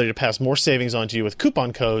have the ability to pass more savings on to you with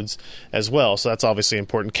coupon codes as well. So that's obviously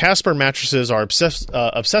important. Casper mattresses are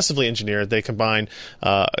obsessively engineered. They combine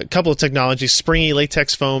a couple of technologies, springy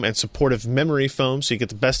latex foam and supportive memory foam. So you get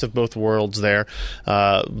the best of both worlds there.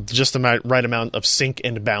 Just the right amount of sink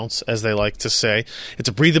and bounce, as they like to say. It's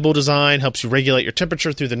a breathable design, helps you regulate your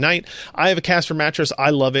temperature through the night. I have a Casper mattress.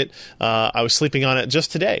 I love it. I was sleeping on it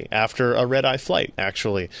just today after a red-eye flight,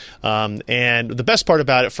 actually. And the best part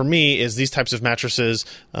about it for me is these types of mattresses,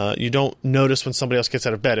 you don't notice when somebody else gets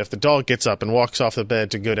out of bed. If the dog gets up and walks off the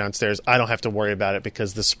bed to go downstairs, I don't have to worry about it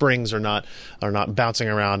because the springs are not bouncing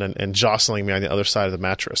around and jostling me on the other side of the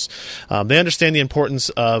mattress. They understand the importance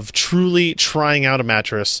of truly trying out a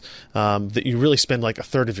mattress that you really spend like a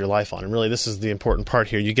third of your life on. And really, this is the important part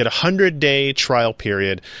here. You get a 100-day trial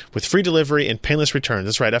period with free delivery and painless returns.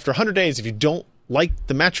 That's right. After 100 days, if you don't like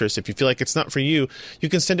the mattress, if you feel like it's not for you, you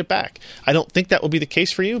can send it back. I don't think that will be the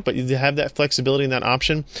case for you, but you have that flexibility and that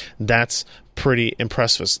option. That's pretty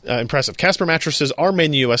impressive. Casper mattresses are made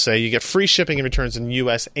in the USA. You get free shipping and returns in the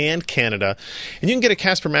US and Canada. And you can get a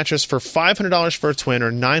Casper mattress for $500 for a twin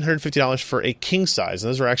or $950 for a king size. And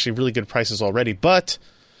those are actually really good prices already. But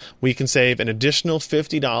we can save an additional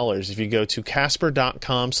 $50 if you go to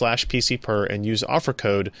casper.com/PCPer and use offer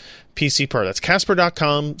code PCPer. That's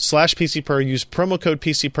casper.com/PCPer. Use promo code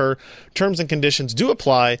PCPer. Terms and conditions do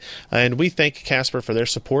apply, and we thank Casper for their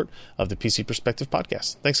support of the PC Perspective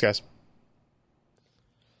podcast. Thanks, guys.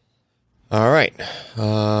 All right.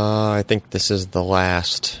 I think this is the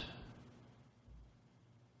last.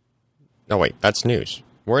 No, wait. That's news.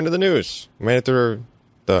 We're into the news. We made it through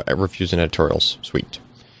the reviews and editorials. Sweet.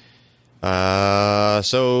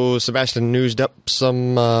 So Sebastian newsed up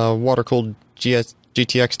some water-cooled GTX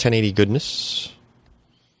 1080 goodness.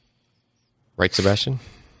 Right, Sebastian?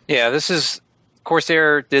 Yeah, this is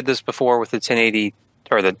Corsair did this before with the 1080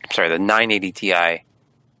 or the 980 Ti.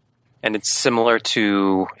 And it's similar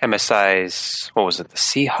to MSI's, what was it, the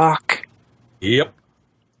Seahawk? Yep.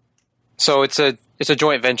 So it's a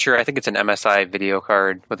joint venture. I think it's an MSI video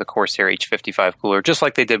card with a Corsair H55 cooler, just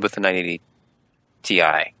like they did with the 980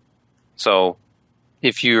 Ti. So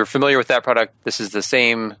if you're familiar with that product, this is the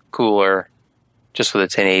same cooler, just with a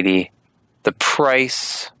 1080. The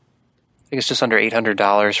price, I think it's just under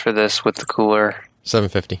 $800 for this with the cooler.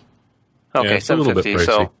 $750. Okay, Yeah, it's a little bit $750. pricey.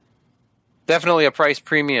 So definitely a price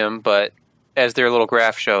premium, but as their little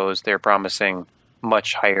graph shows, they're promising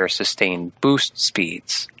much higher sustained boost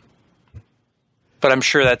speeds. But I'm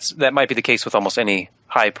sure that might be the case with almost any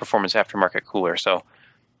high-performance aftermarket cooler. So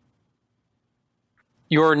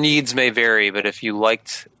your needs may vary, but if you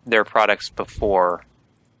liked their products before,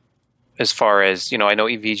 as far as, I know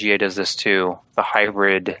EVGA does this too, the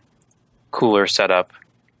hybrid cooler setup.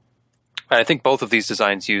 I think both of these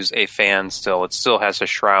designs use a fan still. It still has a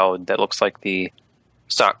shroud that looks like the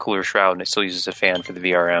stock cooler shroud, and it still uses a fan for the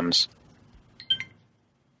VRMs.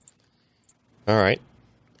 All right.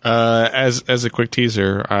 As a quick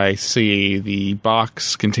teaser, I see the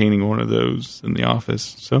box containing one of those in the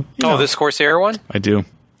office. So This Corsair one? I do.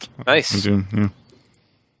 Nice. I do. Yeah.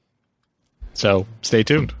 So stay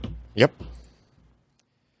tuned. Yep. All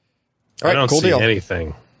I right, don't cool see deal.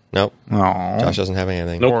 anything. Nope. Aww. Josh doesn't have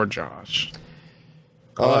anything. Poor Josh.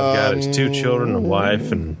 All I've got is 2 children, a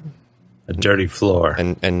wife, and a dirty floor.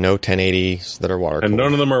 And no 1080s that are water cooled. And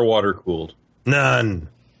none of them are water cooled. None.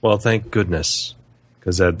 Well, thank goodness,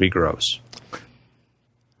 because that'd be gross.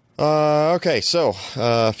 Okay, so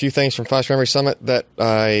a few things from Flash Memory Summit that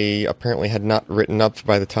I apparently had not written up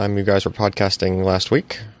by the time you guys were podcasting last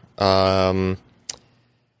week. Supermicro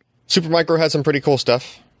had some pretty cool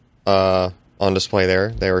stuff on display there.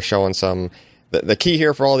 They were showing some. The key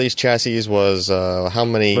here for all these chassis was how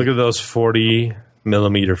many. Look at those 40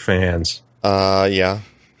 millimeter fans. Yeah.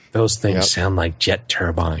 Those things Yep. sound like jet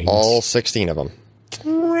turbines. All 16 of them.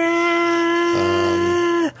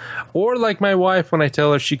 Or like my wife when I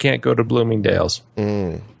tell her she can't go to Bloomingdale's.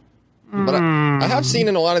 But I have seen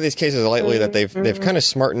in a lot of these cases lately that they've kind of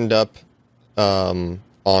smartened up on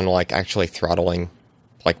like actually throttling,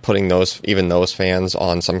 like putting those fans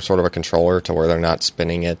on some sort of a controller to where they're not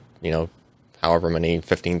spinning at however many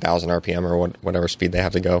 15,000 RPM or whatever speed they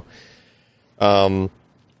have to go. But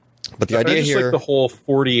the idea just here, like the whole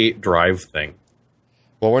 48 drive thing.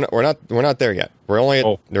 well, we're not there yet. We're only at,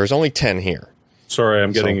 Oh. there's only 10 here. Sorry,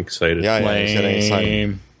 I'm getting excited. Yeah, he's getting excited.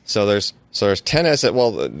 Lame. So there's 10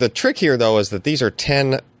 well, the trick here though is that these are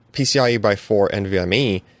 10 PCIe by 4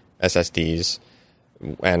 NVMe SSDs,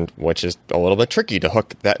 and which is a little bit tricky to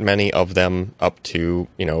hook that many of them up to,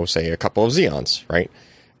 say a couple of Xeons, right?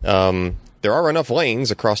 There are enough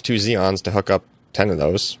lanes across 2 Xeons to hook up 10 of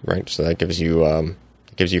those, right? So that gives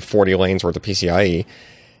you 40 lanes worth of PCIe,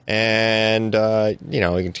 and you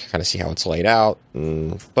can kind of see how it's laid out.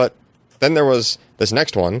 But then there was this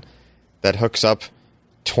next one that hooks up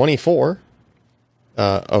 24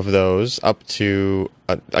 of those up to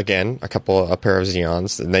again a pair of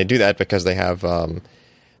Xeons, and they do that because they have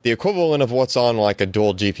the equivalent of what's on like a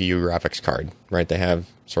dual GPU graphics card, right? They have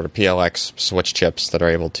sort of PLX switch chips that are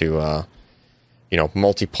able to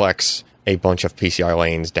multiplex a bunch of PCI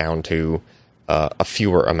lanes down to a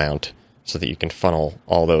fewer amount, so that you can funnel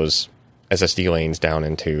all those SSD lanes down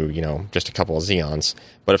into just a couple of Xeons.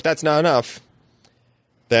 But if that's not enough,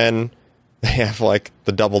 then they have like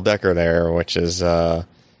the double decker there, which is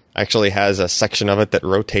actually has a section of it that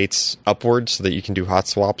rotates upwards so that you can do hot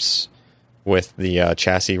swaps with the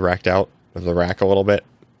chassis racked out of the rack a little bit.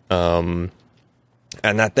 And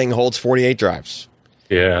that thing holds 48 drives.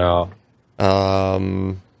 Yeah.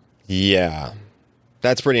 Yeah,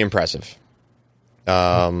 that's pretty impressive.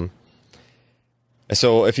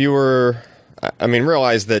 So if you were,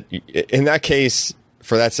 realize that in that case,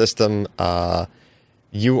 for that system,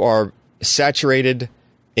 you are saturated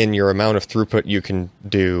in your amount of throughput you can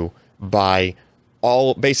do by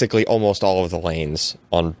basically almost all of the lanes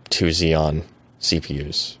on 2 Xeon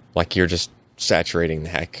CPUs. Like, you're just saturating the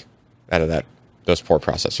heck out of those poor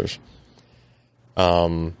processors.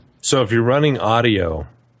 So if you're running audio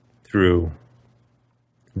through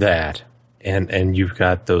that and you've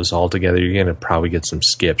got those all together, you're going to probably get some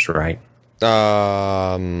skips, right?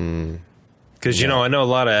 Because, you know, I know a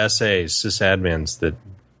lot of sysadmins that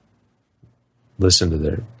listen to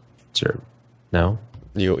their server. No?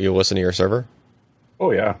 You listen to your server?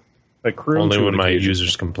 Oh, yeah. Like only when my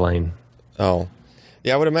users complain. Oh.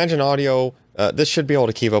 Yeah, I would imagine audio... this should be able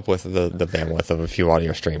to keep up with the bandwidth of a few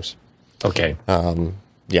audio streams. Okay.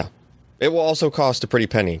 Yeah. It will also cost a pretty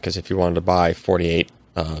penny, because if you wanted to buy 48,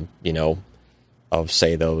 of,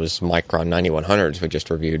 say, those Micron 9100s we just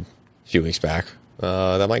reviewed a few weeks back,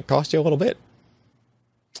 that might cost you a little bit.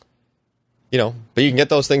 You know, but you can get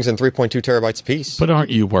those things in 3.2 terabytes apiece. But aren't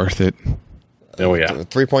you worth it? Oh, yeah.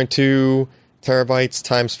 3.2 terabytes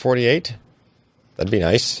times 48. That'd be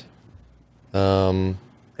nice.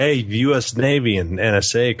 Hey, U.S. Navy and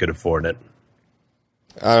NSA could afford it.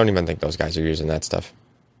 I don't even think those guys are using that stuff.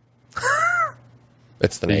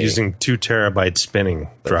 It's the They're Navy. using 2 terabyte spinning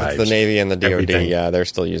drives. It's the Navy and the DoD. Everything. Yeah, they're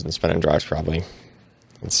still using spinning drives probably.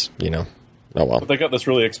 It's, oh well. But they got this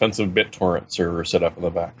really expensive BitTorrent server set up in the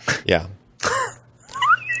back. Yeah.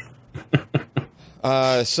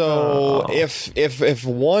 If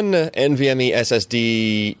one NVMe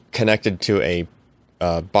SSD connected to a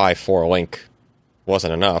by 4 link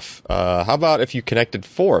wasn't enough, how about if you connected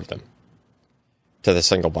 4 of them to the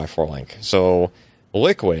single by 4 link? So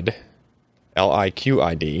Liquid,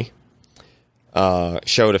 LIQID,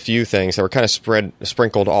 showed a few things that were kind of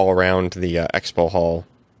sprinkled all around the expo hall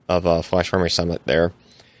of Flash Memory Summit there.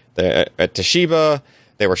 At Toshiba,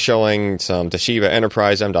 they were showing some Toshiba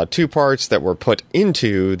Enterprise M.2 parts that were put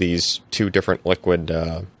into these 2 different Liquid,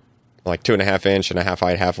 like 2.5 inch and a half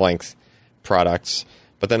height, half length products.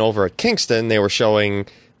 But then over at Kingston, they were showing,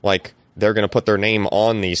 like, they're going to put their name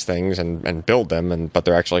on these things and build them, but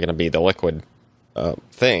they're actually going to be the Liquid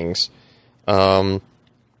things. They're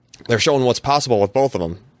showing what's possible with both of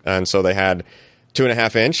them. And so they had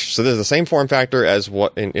 2.5 inch. So this is the same form factor as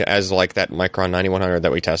like that Micron 9100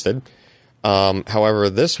 that we tested. However,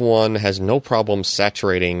 this one has no problem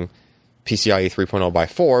saturating PCIe 3.0 by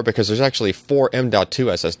 4 because there's actually 4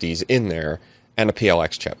 M.2 SSDs in there and a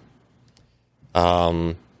PLX chip.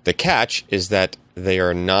 The catch is that they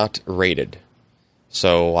are not rated.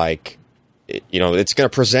 So, like, it's going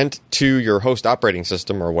to present to your host operating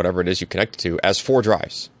system or whatever it is you connect it to as 4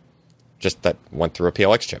 drives. Just that went through a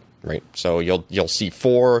PLX chip, right? So you'll see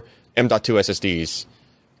 4 M.2 SSDs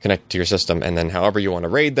connected to your system, and then however you want to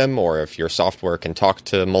RAID them, or if your software can talk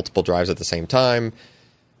to multiple drives at the same time,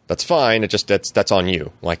 that's fine. That's on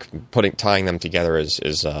you. Like, tying them together is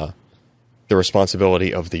the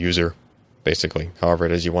responsibility of the user, basically. However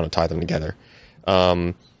it is you want to tie them together.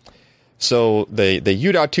 So the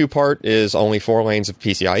U.2 part is only 4 lanes of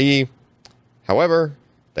PCIe. However,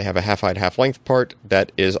 they have a half height, half length part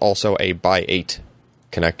that is also a by 8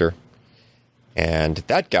 connector, and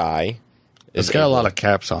that guy. It's got a lot of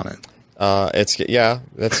caps on it. That's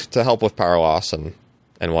to help with power loss and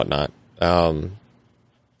whatnot.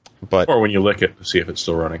 But Or when you lick it to see if it's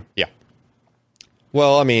still running. Yeah.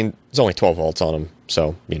 Well, I mean, there's only 12 volts on them,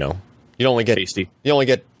 so you only get Tasty. You only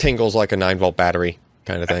get tingles like a 9-volt battery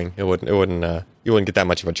kind of thing. You wouldn't get that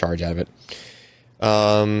much of a charge out of it.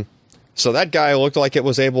 So that guy looked like it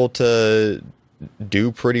was able to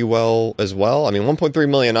do pretty well as well. I mean, 1.3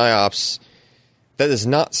 million IOPS. That is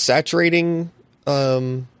not saturating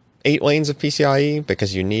 8 lanes of PCIe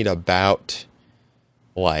because you need about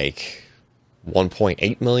like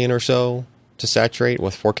 1.8 million or so to saturate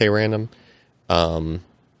with 4K random.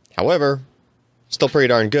 However, still pretty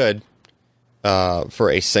darn good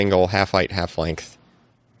for a single half height, half length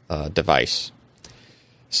device.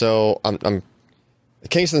 So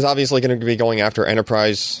Kingston's obviously going to be going after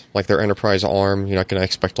enterprise, like their enterprise ARM. You're not going to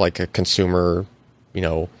expect like a consumer,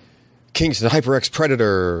 Kingston HyperX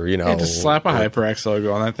Predator, Yeah, just slap a HyperX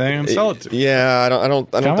logo on that thing and sell it to. Yeah, I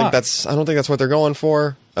don't think that's what they're going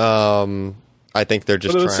for. I think they're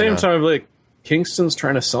just. But at the same time, like, Kingston's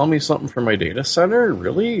trying to sell me something for my data center.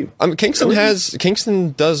 Really?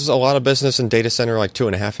 Kingston does a lot of business in data center, like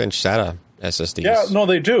 2.5 inch SATA SSDs. Yeah, no,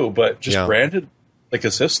 they do, but just branded like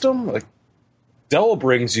a system, like Dell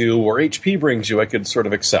brings you or HP brings you, I could sort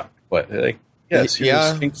of accept. But like, yes,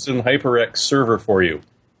 here's Kingston HyperX server for you.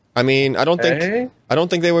 I mean, I don't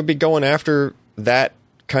think they would be going after that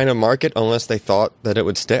kind of market unless they thought that it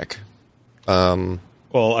would stick. Well,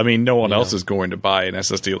 I mean, no one else is going to buy an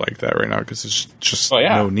SSD like that right now because it's just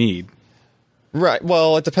no need. Right.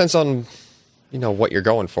 Well, it depends on what you're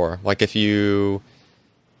going for. Like if you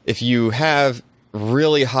have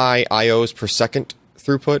really high IOs per second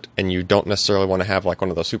throughput, and you don't necessarily want to have like one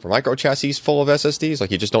of those super micro chassis full of SSDs, like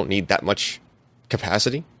you just don't need that much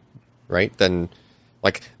capacity, right? Then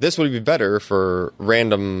like this would be better for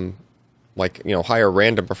random, like, higher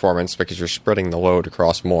random performance because you're spreading the load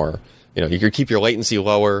across more. You could keep your latency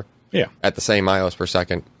lower at the same IOs per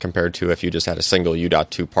second compared to if you just had a single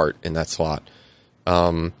U.2 part in that slot.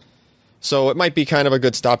 So it might be kind of a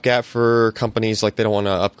good stopgap for companies, like they don't want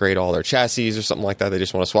to upgrade all their chassis or something like that. They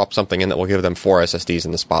just want to swap something in that will give them 4 SSDs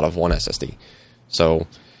in the spot of 1 SSD. So,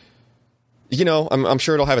 I'm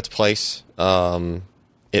sure it'll have its place.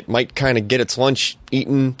 It might kind of get its lunch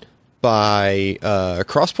eaten by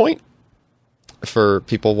Crosspoint for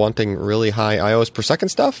people wanting really high IOs per second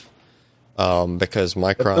stuff. Because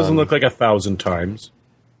Micron... It doesn't look like 1,000 times.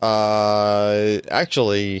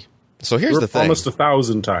 Actually, so here's the thing. Almost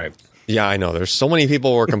 1,000 times. Yeah, I know. There's so many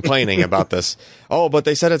people who are complaining about this. Oh, but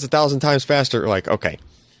they said it's 1,000 times faster. Like, okay.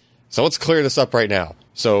 So let's clear this up right now.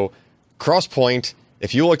 So Crosspoint,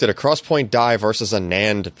 if you looked at a Crosspoint die versus a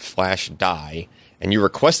NAND flash die, and you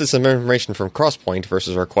requested some information from Crosspoint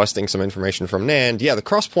versus requesting some information from NAND, yeah, the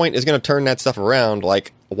Crosspoint is going to turn that stuff around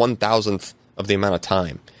like 1,000th of the amount of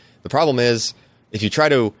time. The problem is, if you try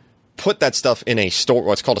to put that stuff in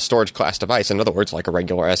what's called a storage class device, in other words, like a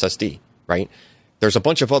regular SSD, right? There's a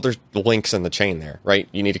bunch of other links in the chain there, right?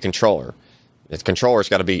 You need a controller. This controller's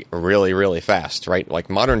got to be really, really fast, right? Like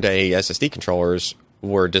modern day SSD controllers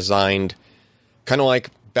were designed kind of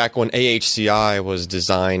like back when AHCI was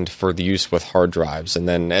designed for the use with hard drives. And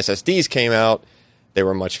then SSDs came out. They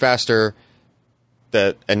were much faster.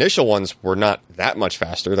 The initial ones were not that much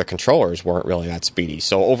faster. The controllers weren't really that speedy.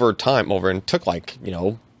 So over time, it took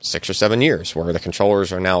 6 or 7 years where the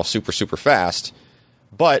controllers are now super, super fast.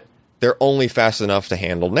 But they're only fast enough to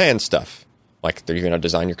handle NAND stuff. Like, you're going to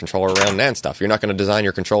design your controller around NAND stuff. You're not going to design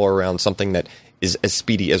your controller around something that is as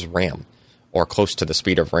speedy as RAM or close to the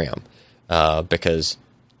speed of RAM. Because,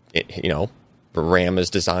 RAM is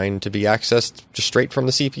designed to be accessed just straight from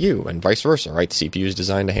the CPU and vice versa, right? The CPU is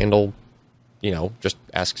designed to handle, just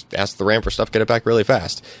ask the RAM for stuff, get it back really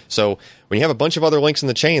fast. So when you have a bunch of other links in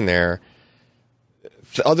the chain there,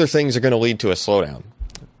 the other things are going to lead to a slowdown.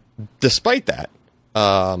 Despite that,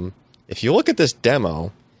 if you look at this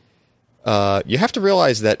demo, you have to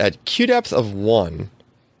realize that at Q depth of 1,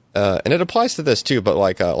 and it applies to this too, but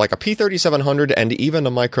like a P3700 and even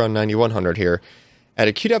a Micron 9100 here, at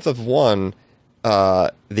a Q depth of 1,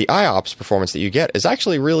 the IOPS performance that you get is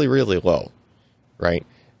actually really, really low, right?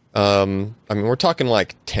 We're talking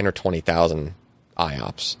like 10 or 20,000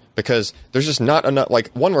 IOPS because there's just not enough.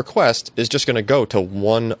 Like, one request is just going to go to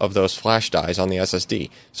one of those flash dies on the SSD.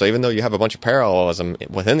 So even though you have a bunch of parallelism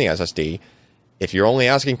within the SSD, if you're only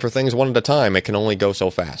asking for things one at a time, it can only go so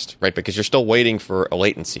fast, right? Because you're still waiting for a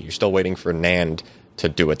latency. You're still waiting for NAND to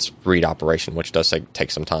do its read operation, which does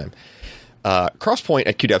take some time. Crosspoint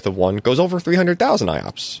at Q depth of 1 goes over 300,000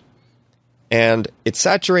 IOPS. And it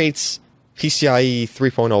saturates PCIe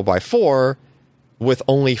 3.0 by 4 with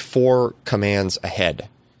only 4 commands ahead.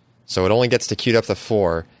 So it only gets to Q depth of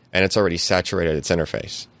 4, and it's already saturated its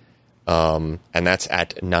interface. And that's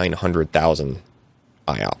at 900,000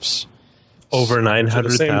 IOPS. Over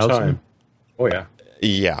 900,000? Oh, yeah.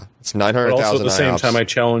 Yeah, it's 900,000 IOPS. Also, at the same time, I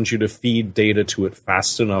challenge you to feed data to it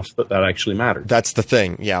fast enough that actually matters. That's the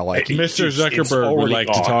thing. Yeah, like Mr. Zuckerberg would like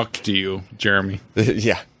to talk to you, Jeremy.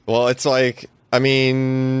 Yeah. Well, it's like,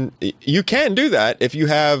 you can do that if you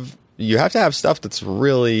have to have stuff that's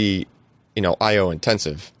really, IO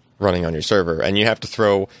intensive running on your server, and you have to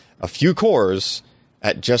throw a few cores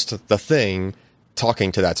at just the thing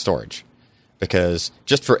talking to that storage. Because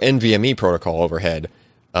just for NVMe protocol overhead,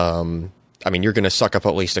 you're going to suck up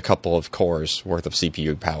at least a couple of cores worth of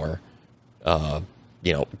CPU power,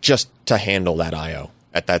 just to handle that IO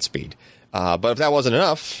at that speed. But if that wasn't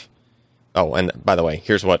enough, and by the way,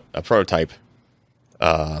 here's what a prototype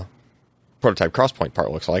Crosspoint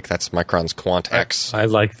part looks like. That's Micron's Quant X. I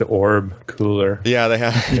like the Orb cooler. Yeah, they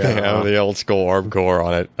have the old school Orb core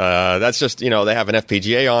on it. That's just, they have an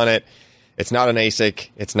FPGA on it. It's not an ASIC.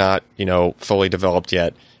 It's not, fully developed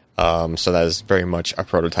yet. So that is very much a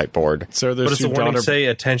prototype board. So what does the warning say?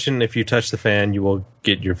 Attention, if you touch the fan, you will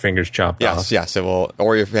get your fingers chopped off. Yes, it will,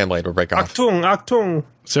 or your fan blade will break off. Achtung.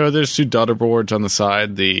 So there's 2 daughter boards on the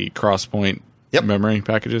side, the Crosspoint memory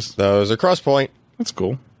packages? Those are Crosspoint. That's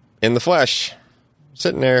cool. In the flesh.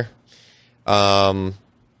 Sitting there.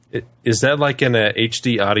 Is that like in a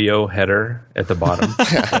HD audio header at the bottom?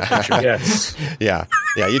 Yes. Yeah,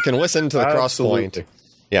 you can listen to the Crosspoint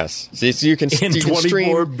Yes. So you can in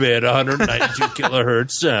 24-bit 192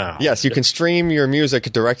 kilohertz sound. Yes, you can stream your music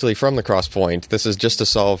directly from the Crosspoint. This is just to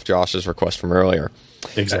solve Josh's request from earlier.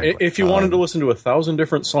 Exactly. If you wanted to listen to 1,000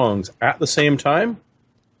 different songs at the same time,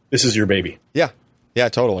 this is your baby. Yeah. Yeah,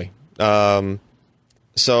 totally.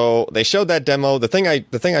 So they showed that demo. The thing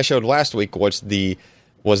I showed last week was the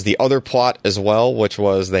other plot as well, which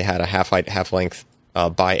was they had a half height, half length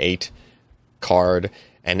by 8 card,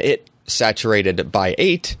 and it saturated by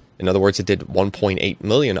 8. In other words, it did 1.8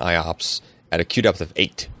 million IOPS at a Q depth of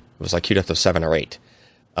 8. It was like Q depth of 7 or 8.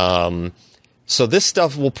 So this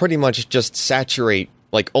stuff will pretty much just saturate,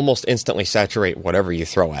 like almost instantly saturate whatever you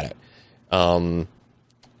throw at it. And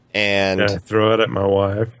throw it at my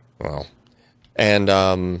wife. Well,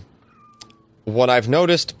 and what I've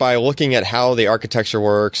noticed by looking at how the architecture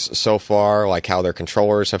works so far, like how their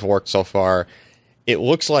controllers have worked so far, it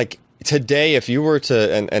looks like today, if you were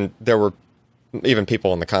to, and there were even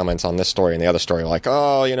people in the comments on this story and the other story like,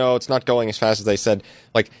 oh, it's not going as fast as they said.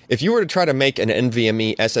 Like, if you were to try to make an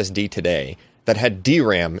NVMe SSD today that had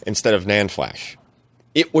DRAM instead of NAND flash,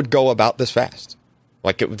 it would go about this fast.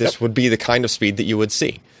 Like, this would be the kind of speed that you would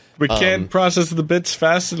see. We can't process the bits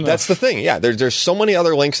fast enough. That's the thing. Yeah, there's so many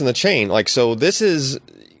other links in the chain. Like, so this is,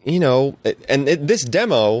 this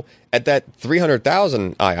demo at that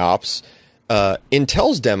 300,000 IOPS,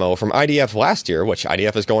 Intel's demo from IDF last year, which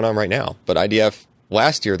IDF is going on right now, but IDF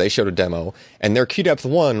last year, they showed a demo, and their QDepth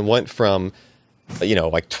 1 went from,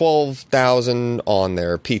 like 12,000 on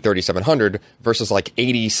their P3700 versus like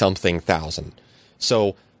 80-something thousand.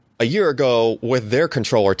 So a year ago, with their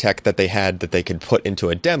controller tech that they had that they could put into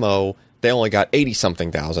a demo, they only got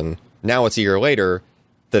 80-something thousand. Now it's a year later.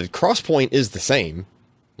 The Crosspoint is the same.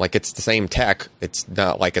 Like, it's the same tech. It's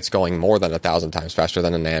not like it's going more than 1,000 times faster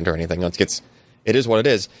than a NAND or anything. It is what it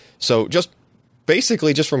is. So just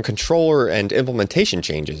from controller and implementation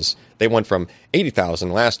changes, they went from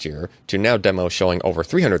 80,000 last year to now demo showing over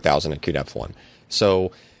 300,000 at QDepth 1.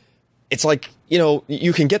 So it's like,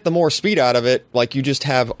 you can get the more speed out of it, like you just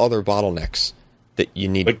have other bottlenecks that you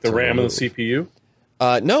need like to the RAM remove. and the CPU?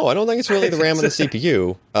 No, I don't think it's really the RAM and the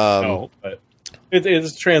CPU. No, but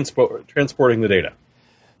it's transporting the data.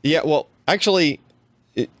 Yeah, well, actually,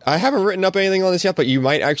 I haven't written up anything on this yet, but you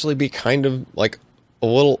might actually be kind of like a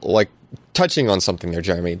little like touching on something there,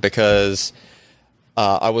 Jeremy, because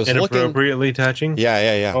I was inappropriately touching.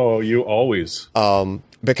 Yeah. Oh, you always.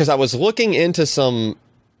 Because I was looking into some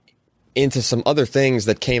other things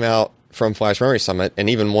that came out from Flash Memory Summit, and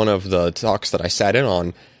even one of the talks that I sat in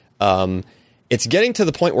on. It's getting to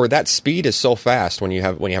the point where that speed is so fast when you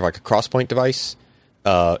have like a Crosspoint device.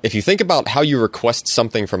 If you think about how you request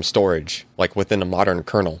something from storage, like within a modern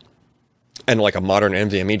kernel and like a modern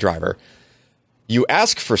NVMe driver, you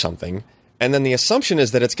ask for something, and then the assumption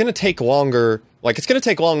is that it's going to take longer, like it's going to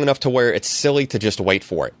take long enough to where it's silly to just wait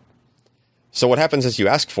for it. So what happens is you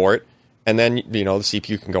ask for it, and then, the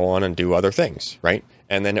CPU can go on and do other things, right?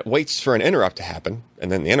 And then it waits for an interrupt to happen,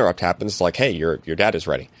 and then the interrupt happens like, hey, your data's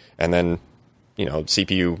ready. And then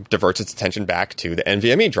CPU diverts its attention back to the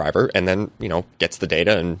NVMe driver and then, gets the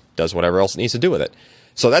data and does whatever else it needs to do with it.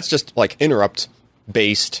 So that's just like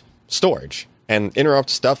interrupt-based storage. And interrupt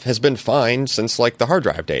stuff has been fine since like the hard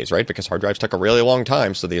drive days, right? Because hard drives took a really long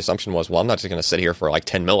time. So the assumption was, well, I'm not just going to sit here for like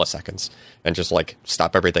 10 milliseconds and just like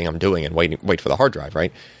stop everything I'm doing and wait for the hard drive,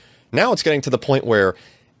 right? Now it's getting to the point where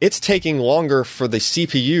it's taking longer for the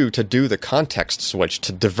CPU to do the context switch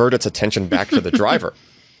to divert its attention back to the driver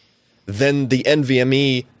than the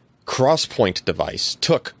NVMe Crosspoint device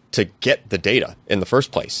took to get the data in the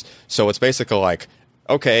first place. So it's basically like,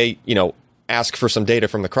 okay, ask for some data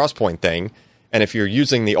from the Crosspoint thing, and if you're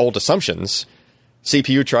using the old assumptions,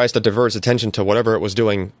 CPU tries to divert its attention to whatever it was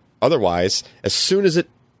doing otherwise. As soon as it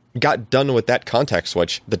got done with that context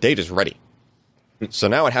switch, the data's ready. So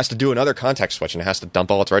now it has to do another context switch, and it has to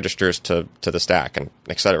dump all its registers to the stack, and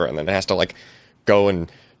et cetera, and then it has to like go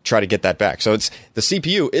and try to get that back. So the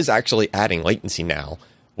CPU is actually adding latency now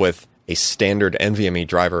with a standard NVMe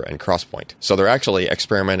driver and Crosspoint. So they're actually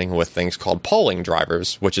experimenting with things called polling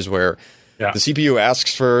drivers, which is where the CPU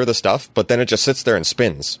asks for the stuff, but then it just sits there and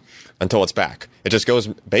spins until it's back. It just goes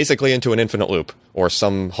basically into an infinite loop, or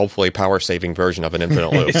some hopefully power-saving version of an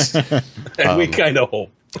infinite loop. And we kind of hope.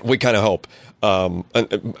 We kind of hope.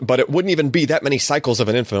 But it wouldn't even be that many cycles of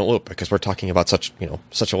an infinite loop because we're talking about such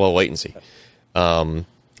a low latency.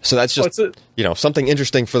 So that's just something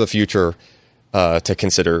interesting for the future to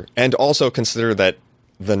consider, and also consider that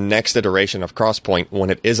the next iteration of Crosspoint, when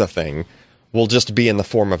it is a thing, will just be in the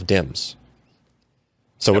form of DIMMs.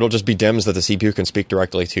 So it'll just be DIMMs that the CPU can speak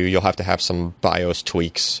directly to. You'll have to have some BIOS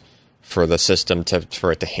tweaks for the system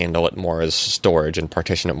for it to handle it more as storage and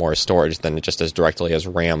partition it more as storage than just as directly as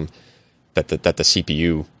RAM that the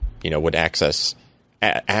CPU, would access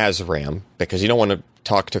as RAM, because you don't want to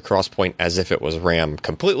talk to Crosspoint as if it was RAM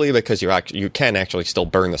completely, because you can actually still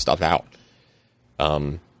burn the stuff out.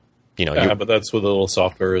 But that's what the little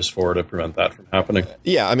software is for, to prevent that from happening.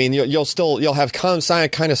 Yeah, I mean, you'll have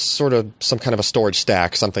kind of sort of some kind of a storage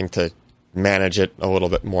stack, something to manage it a little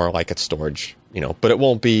bit more like it's storage, but it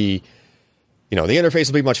won't be, the interface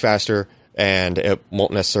will be much faster, and it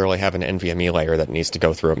won't necessarily have an NVMe layer that needs to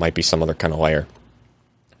go through. It might be some other kind of layer.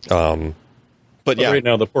 But yeah, right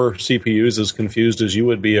now the poor CPU is as confused as you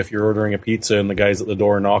would be if you're ordering a pizza and the guy's at the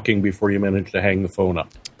door knocking before you manage to hang the phone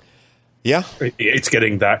up. Yeah. It's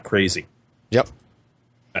getting that crazy. Yep.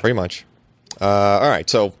 Pretty much. All right,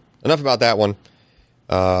 so enough about that one.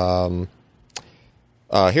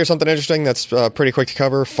 Here's something interesting that's pretty quick to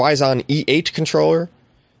cover. Phison E8 controller.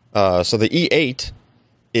 So the E8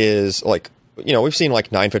 is like, we've seen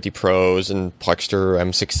like 950 Pros and Plextor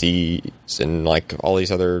M6Cs and like all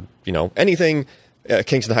these other, anything,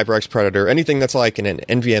 Kingston HyperX Predator, anything that's like an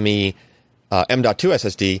NVMe M.2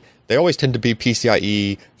 SSD, they always tend to be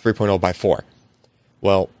PCIe 3.0x4.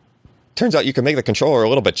 Well, turns out you can make the controller a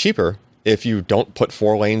little bit cheaper if you don't put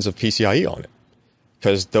 4 lanes of PCIe on it.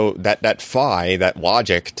 Because that PHY, that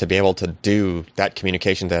logic to be able to do that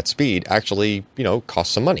communication to that speed actually,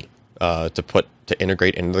 costs some money to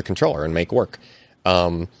integrate into the controller and make work.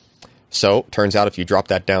 So turns out if you drop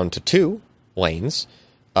that down to 2 lanes,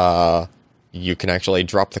 you can actually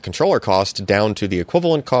drop the controller cost down to the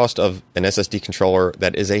equivalent cost of an SSD controller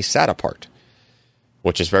that is a SATA part,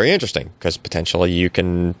 which is very interesting because potentially you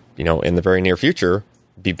can, in the very near future,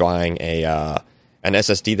 be buying an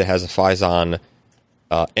SSD that has a Phison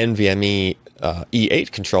NVMe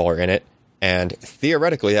E8 controller in it, and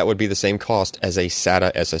theoretically that would be the same cost as a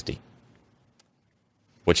SATA SSD,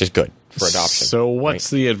 which is good for adoption. So what's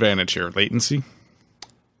the advantage here? Latency?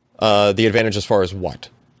 The advantage as far as what?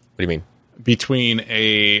 What do you mean? Between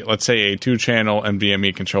let's say a 2-channel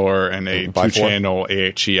NVMe controller and a 2-channel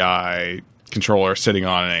AHCI controller sitting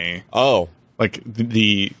on like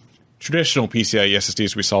the traditional PCIe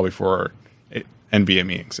SSDs we saw before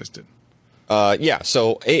NVMe existed. Yeah,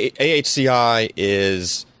 so AHCI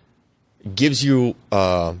gives you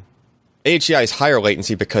AHCI is higher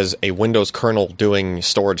latency because a Windows kernel doing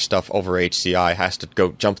storage stuff over HCI has to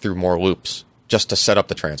go jump through more loops just to set up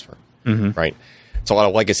the transfer, right? It's a lot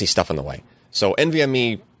of legacy stuff in the way. So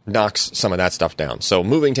NVMe knocks some of that stuff down. So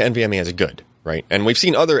moving to NVMe is good, right? And we've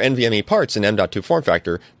seen other NVMe parts in M.2 form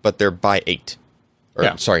factor, but they're by 8.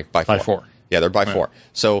 Sorry, by 4. By 4. Yeah, they're by 4.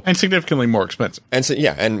 So and significantly more expensive.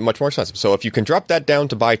 And much more expensive. So if you can drop that down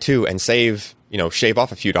to by 2 and shave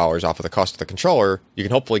off a few dollars off of the cost of the controller, you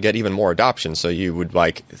can hopefully get even more adoption. So you would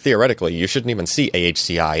theoretically, you shouldn't even see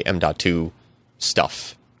AHCI M.2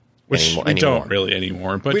 stuff. Which we don't really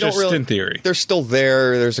anymore, but just in theory. They're still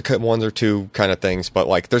there. There's a 1 or 2 kind of things,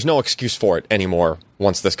 but there's no excuse for it anymore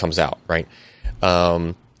once this comes out, right?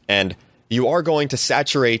 And you are going to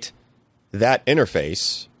saturate that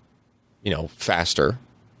interface, faster,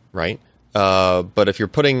 right? But if you're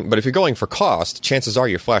going for cost, chances are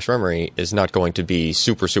your flash memory is not going to be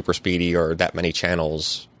super, super speedy or that many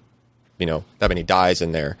channels, that many dies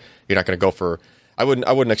in there. You're not going to go for, I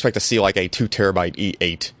wouldn't expect to see like a 2 terabyte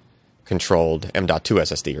E8 controlled M.2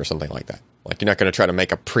 SSD or something like that. Like you're not going to try to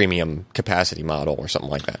make a premium capacity model or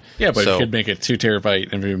something like that. Yeah, but you could make a 2 terabyte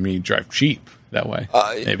NVMe drive cheap that way.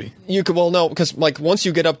 Maybe you could. Well, no, because once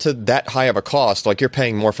you get up to that high of a cost, you're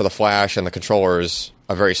paying more for the flash, and the controller is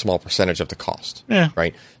a very small percentage of the cost. Yeah.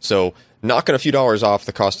 Right. So knocking a few dollars off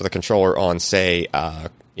the cost of the controller on, say,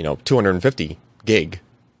 250 gig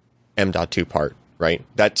M.2 part, right?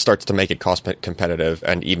 That starts to make it cost competitive,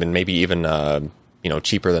 and maybe even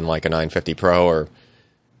cheaper than like a 950 Pro or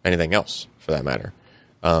anything else for that matter.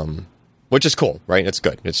 Which is cool, right? It's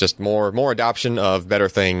good. It's just more adoption of better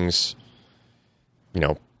things,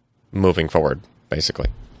 moving forward, basically.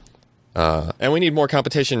 And we need more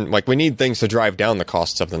competition. We need things to drive down the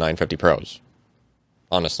costs of the 950 Pros.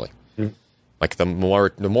 Honestly. The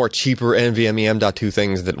more cheaper NVMe M.2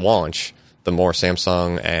 things that launch, the more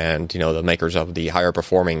Samsung and, the makers of the higher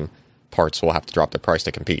performing parts will have to drop their price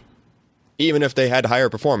to compete. Even if they had higher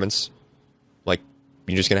performance,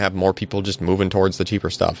 you're just going to have more people just moving towards the cheaper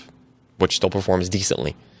stuff, which still performs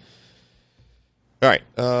decently. All right.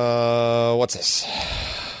 What's this?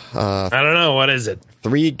 I don't know. What is it?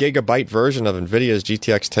 3 gigabyte version of NVIDIA's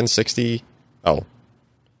GTX 1060. Oh.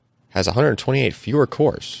 Has 128 fewer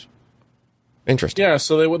cores. Interesting. Yeah,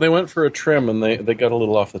 so they went for a trim, and they got a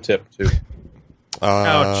little off the tip, too.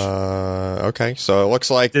 Ouch. Okay, so it looks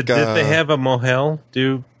like Did they have a Mohel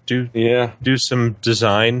do some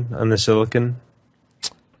design on the silicon?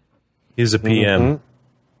 He's a PM. Mm-hmm.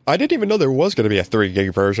 I didn't even know there was going to be a 3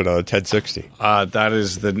 gig version of the 1060. That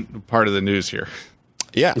is the part of the news here.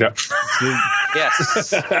 Yeah. Yep.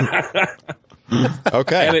 Yes.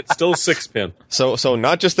 Okay. And it's still 6-pin. So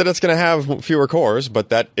not just that it's going to have fewer cores, but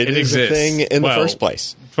that it is exists. a thing in the first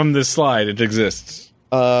place. From this slide, it exists.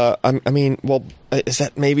 I mean, well, is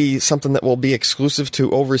that maybe something that will be exclusive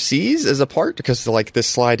to overseas as a part? Because, like, this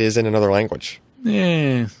slide is in another language.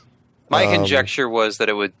 Yeah. My conjecture was that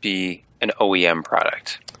it would be an OEM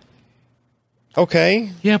product.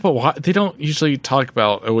 Okay. Yeah, but why? They don't usually talk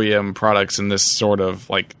about OEM products in this sort of,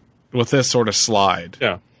 like, with this sort of slide.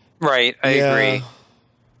 Yeah. Right, I agree.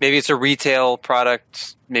 Maybe it's a retail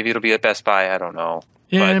product. Maybe it'll be at Best Buy. I don't know.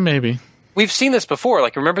 Yeah, But maybe. we've seen this before.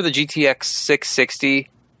 Like, remember the GTX 660?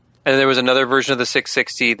 And there was another version of the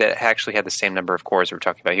 660 that actually had the same number of cores we're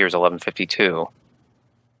talking about here is 1152.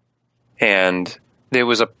 And there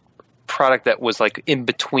was a product that was like in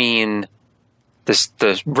between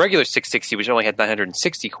the regular 660, which only had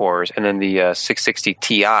 960 cores, and then the 660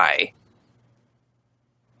 Ti.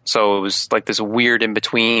 So it was like this weird in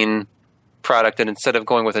between product. And instead of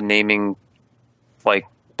going with a naming like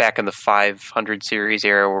back in the 500 series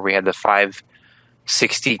era where we had the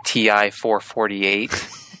 560 Ti 448,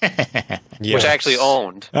 which I actually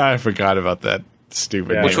owned. I forgot about that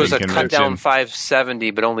stupid. Which was a naming cut down convention.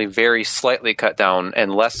 570, but only very slightly cut down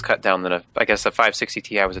and less cut down than I guess the 560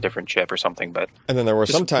 Ti was a different chip or something. But And then there were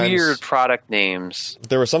just sometimes weird product names.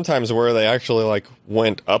 there were some times where they actually like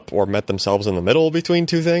went up or met themselves in the middle between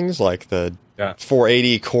two things, like the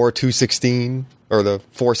 480 Core 216 or the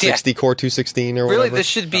 460 Core 216 or whatever. Really, this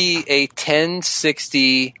should be a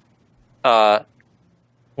 1060 0.5.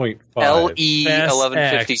 LE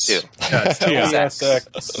 1152.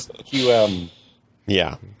 TSX QM.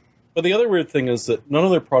 Yeah. But the other weird thing is that none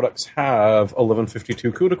of their products have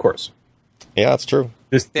 1152 CUDA cores. Yeah, that's true.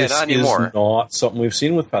 This not is anymore. not something we've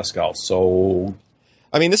seen with Pascal. So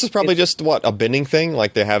I mean, this is probably just, a binning thing?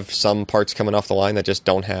 Like, they have some parts coming off the line that just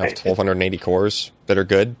don't have 1,280 cores that are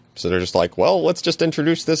good. So they're just like, well, let's just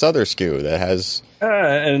introduce this other SKU that has...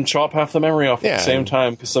 and chop half the memory off at the same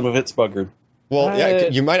time because some of it's buggered. Well, yeah,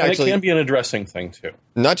 you might actually... It can be an addressing thing, too.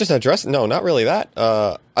 Not just an addressing... No, not really that.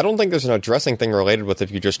 I don't think there's an addressing thing related with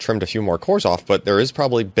if you just trimmed a few more cores off, but there is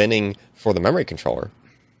probably binning for the memory controller.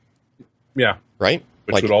 Yeah. Right?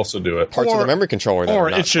 Which would also do it. Parts of the memory controller that Or are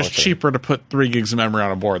not it's just functioning. cheaper to put 3 gigs of memory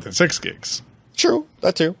on a board than 6 gigs. True,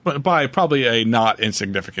 that too. But by probably a not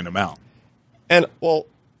insignificant amount. And, well,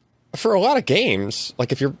 for a lot of games,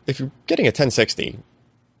 like if you're getting a 1060...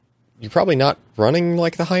 You're probably not running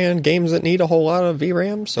like the high-end games that need a whole lot of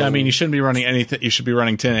VRAM. So I mean, you shouldn't be running anything. You should be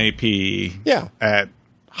running 1080p at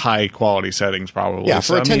high quality settings, probably. Yeah,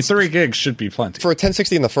 so, 3 gigs should be plenty. For a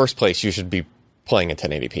 1060 in the first place, you should be playing at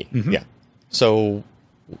 1080p. Mm-hmm. Yeah. So,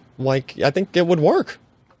 like, I think it would work.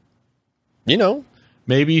 You know.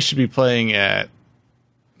 Maybe you should be playing at...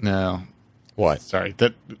 No. What? Sorry.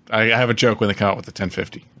 I have a joke when they come out with the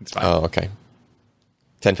 1050. It's fine. Oh, okay.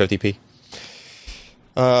 1050p.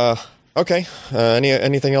 Okay.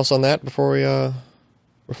 Anything else on that before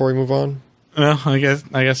we move on? Well, I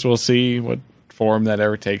guess we'll see what form that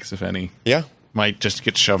ever takes, if any. Yeah. Might just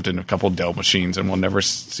get shoved in a couple Dell machines and we'll never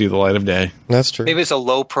see the light of day. That's true. Maybe it's a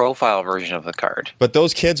low profile version of the card. But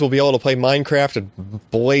those kids will be able to play Minecraft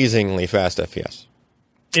at blazingly fast FPS.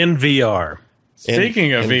 In VR.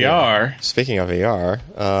 Speaking of VR.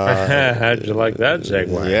 How'd you like that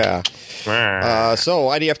segue? Yeah. So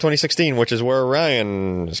IDF 2016, which is where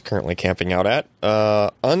Ryan is currently camping out at,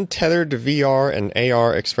 untethered VR and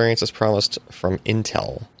AR experience is promised from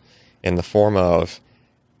Intel in the form of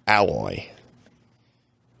Alloy,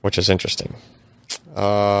 which is interesting.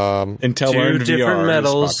 Intel Two learned different VR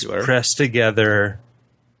metals is popular. pressed together,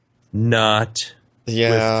 not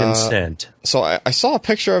with consent. So I saw a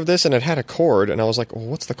picture of this and it had a cord, and I was like, well,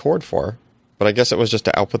 what's the cord for? But I guess it was just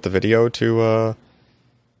to output the video to...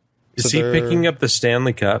 Is he picking up the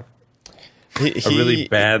Stanley Cup? A really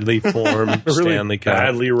badly formed Stanley Cup.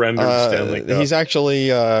 Badly rendered Stanley Cup. He's actually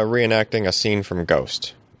reenacting a scene from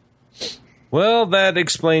Ghost. Well, that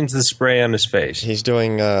explains the spray on his face. He's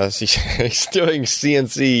doing he's doing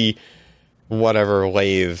CNC whatever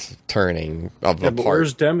lathe turning of a but part,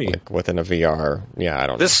 where's Demi? like within a VR. Yeah, I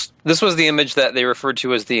don't know. This was the image that they referred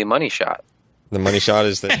to as the money shot. The money shot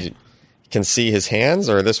is that you can see his hands,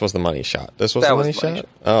 or this was the money shot? This was That the was money the money shot?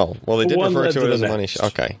 Oh, well, they did One refer led to to it the as a money next.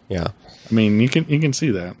 shot. Okay, yeah. I mean, you can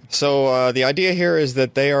see that. So the idea here is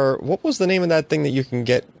that they are... What was the name of that thing that you can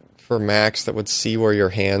get for Macs that would see where your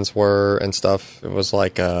hands were and stuff. It was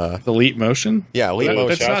like Leap Motion. Yeah, Leap Motion.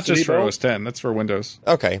 That's not just for OS 10. That's for Windows.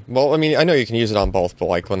 Okay. Well, I mean, I know you can use it on both, but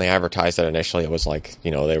like when they advertised it initially, it was like,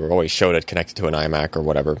 you know, they were always showed it connected to an iMac or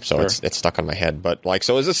whatever. So it's stuck on my head. But like,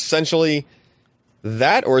 so is this essentially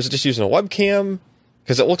that, or is it just using a webcam?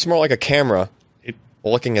 Because it looks more like a camera.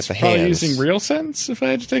 Looking at the hands. Probably using RealSense, if I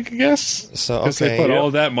had to take a guess. So because they put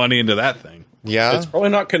all that money into that thing. Yeah. It's probably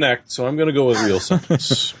not Kinect, so I'm going to go with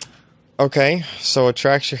RealSense. Okay, so it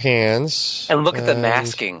tracks your hands. And look at the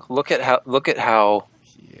masking. Look at how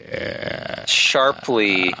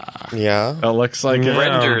sharply it looks like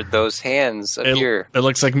rendered those hands appear. It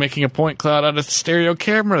looks like making a point cloud out of stereo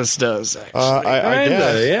cameras does, actually. I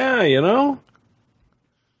guess. Yeah, you know.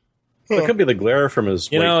 It could be the glare from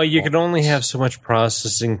his. You can only have so much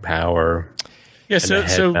processing power. Yeah,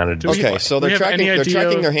 so they're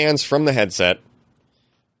tracking their hands from the headset.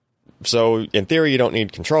 So in theory, you don't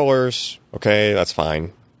need controllers. Okay, that's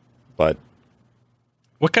fine. But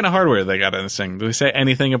what kind of hardware they got in this thing? Do they say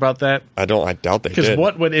anything about that? I doubt they did. Because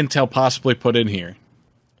what would Intel possibly put in here?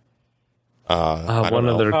 One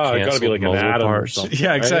of their canceled like mobile parts.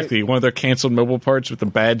 Yeah, exactly. Right? One of their canceled mobile parts with the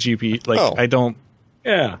bad GPU. I don't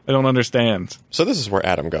understand. So this is where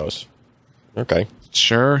Atom goes. Okay.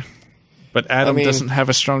 Sure. But Atom doesn't have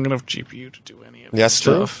a strong enough GPU to do any of this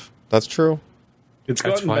stuff. True. That's true.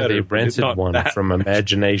 That's why they rented one from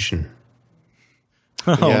Imagination.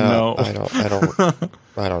 No. I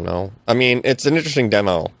don't know. I mean, it's an interesting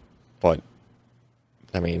demo, but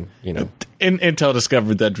I mean, you know. Intel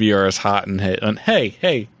discovered that VR is hot and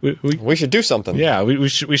hey, we should do something. Yeah, we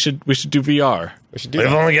should do VR.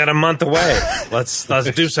 We've only got a month away. Let's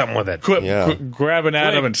do something with it. Quit grabbing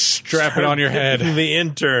Atom and strap it on your head. The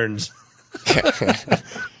interns.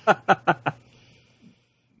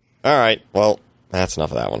 All right. Well, that's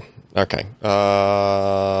enough of that one. Okay.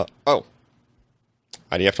 IDF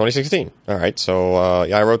 2016. All right. So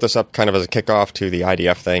I wrote this up kind of as a kickoff to the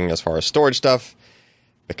IDF thing as far as storage stuff,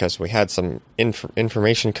 because we had some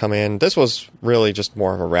information come in. This was really just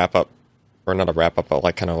more of a wrap-up, or not a wrap-up, but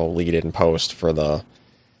like kind of a lead-in post for the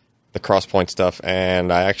Crosspoint stuff,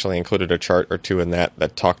 and I actually included a chart or two in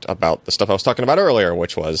that talked about the stuff I was talking about earlier,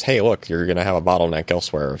 which was, hey, look, you're going to have a bottleneck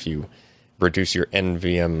elsewhere if you reduce your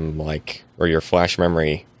NVM, or your flash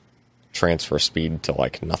memory transfer speed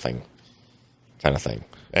to, nothing kind of thing.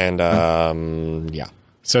 And, yeah.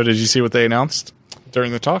 So did you see what they announced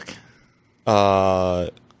during the talk? Air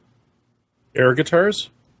guitars?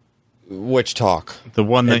 Which talk? The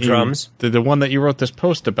one that drums? The one that you wrote this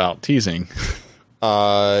post about, teasing.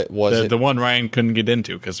 Was the one Ryan couldn't get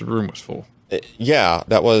into because the room was full. Yeah,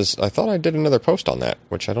 that was. I thought I did another post on that,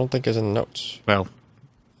 which I don't think is in the notes. Well,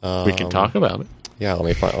 we can talk about it. Yeah, let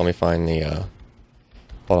me find the.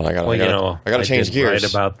 Hold on, I gotta change gears.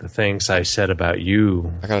 Write about the things I said about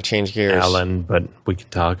you. I gotta change gears, Alan, but we can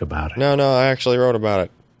talk about it. No, I actually wrote about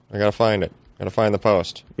it. I gotta find it. Gotta find the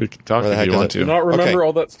post. We can talk if you want to. Do not remember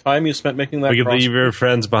all that time you spent making that. We can leave your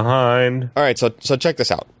friends behind. All right, so check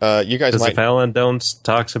this out. You guys might. If Alan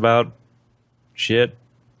talks about shit.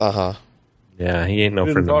 Yeah, he ain't no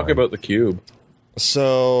friend. Talk about the cube.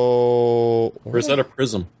 So, or is that a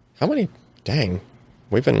prism? How many? Dang,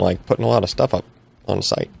 we've been putting a lot of stuff up on the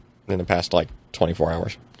site in the past 24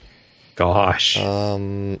 hours. Gosh.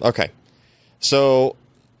 Okay, so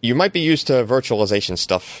you might be used to virtualization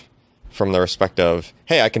stuff from the respect of,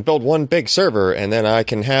 hey, I can build one big server and then I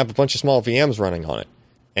can have a bunch of small VMs running on it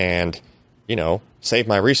and, save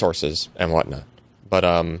my resources and whatnot. But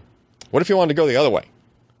what if you wanted to go the other way?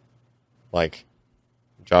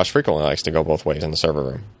 Josh frequently likes to go both ways in the server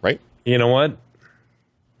room, right? You know what?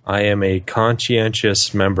 I am a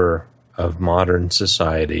conscientious member of modern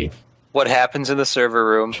society. What happens in the server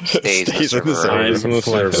room stays in the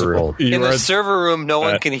server room. In the server room, no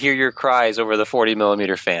one can hear your cries over the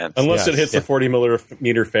 40mm fan. Unless it hits the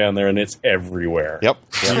 40mm fan there, and it's everywhere. Yep.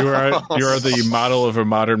 You are the model of a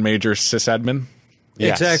modern major sysadmin?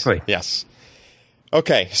 Yes. Exactly. Yes.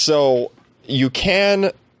 Okay, so you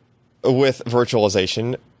can, with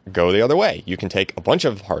virtualization, go the other way. You can take a bunch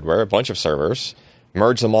of hardware, a bunch of servers,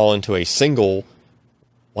 merge them all into a single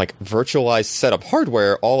virtualized set of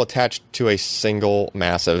hardware, all attached to a single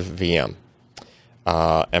massive VM.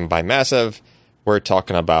 And by massive, we're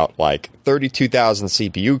talking about 32,000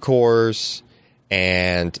 CPU cores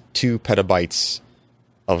and 2 petabytes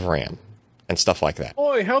of RAM and stuff like that.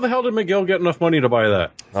 Boy, how the hell did Miguel get enough money to buy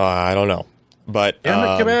that? I don't know. But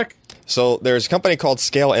damn it, Quebec. So there's a company called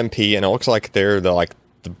Scale MP, and it looks like they're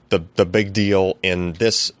the big deal in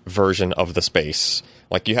this version of the space.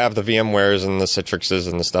 You have the VMwares and the Citrixes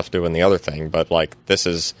and the stuff doing the other thing, but this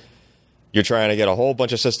is you're trying to get a whole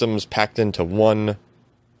bunch of systems packed into one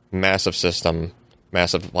massive system,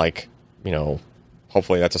 like,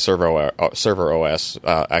 hopefully that's a server OS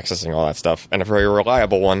accessing all that stuff, and a very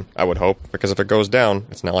reliable one, I would hope, because if it goes down,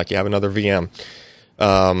 it's not like you have another VM.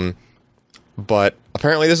 But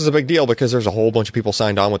apparently this is a big deal because there's a whole bunch of people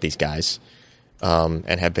signed on with these guys, and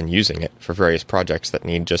have been using it for various projects that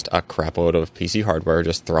need just a crap load of PC hardware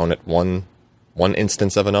just thrown at one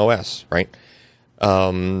instance of an OS, right?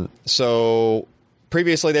 So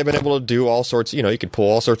previously they've been able to do all sorts, you could pull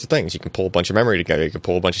all sorts of things. You can pull a bunch of memory together. You can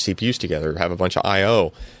pull a bunch of CPUs together, have a bunch of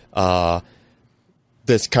I/O.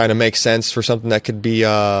 This kind of makes sense for something that could be,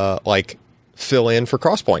 like fill in for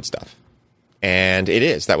Crosspoint stuff. And it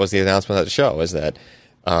is. That was the announcement at the show, is that,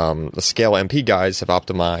 the Scale MP guys have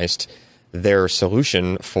optimized their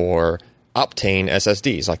solution for Optane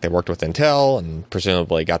SSDs. Like, they worked with Intel and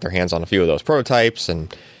presumably got their hands on a few of those prototypes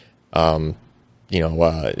and,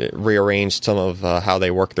 rearranged some of how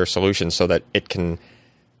they work their solution so that it can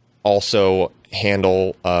also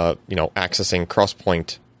handle, accessing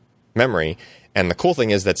Crosspoint memory. And the cool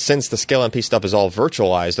thing is that since the Scale MP stuff is all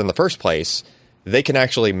virtualized in the first place, they can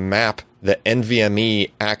actually map the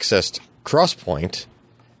NVMe accessed Crosspoint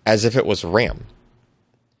as if it was RAM.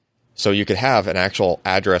 So you could have an actual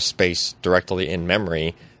address space directly in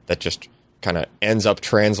memory that just kind of ends up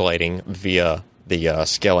translating via the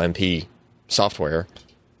Scale MP software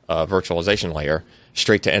virtualization layer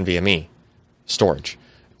straight to NVMe storage,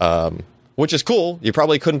 which is cool. You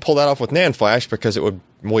probably couldn't pull that off with NAND flash because it would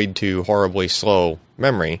lead to horribly slow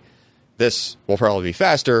memory. This will probably be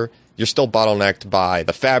faster. You're still bottlenecked by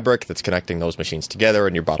the fabric that's connecting those machines together,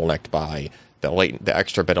 and you're bottlenecked by the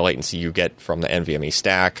extra bit of latency you get from the NVMe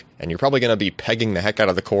stack, and you're probably going to be pegging the heck out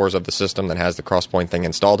of the cores of the system that has the Crosspoint thing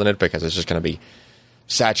installed in it, because it's just going to be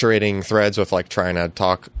saturating threads with like trying to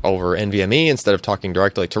talk over NVMe instead of talking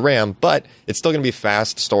directly to RAM, but it's still going to be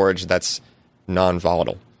fast storage that's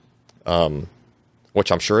non-volatile,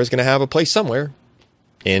 which I'm sure is going to have a place somewhere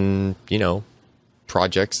in,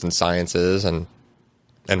 projects and sciences and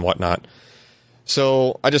whatnot.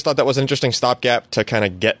 So I just thought that was an interesting stopgap to kind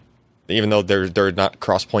of get, even though there are not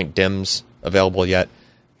Crosspoint DIMMs available yet,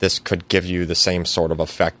 this could give you the same sort of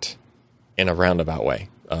effect in a roundabout way.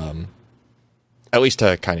 At least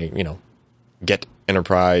to kind of, get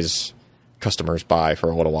enterprise customers by for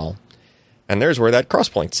a little while. And there's where that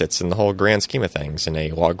Crosspoint sits in the whole grand scheme of things, in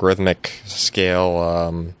a logarithmic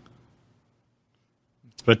scale.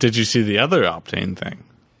 But did you see the other Optane thing?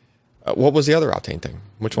 What was the other Optane thing?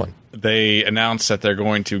 Which one? They announced that they're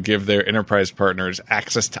going to give their enterprise partners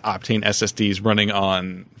access to Optane SSDs running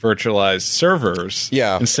on virtualized servers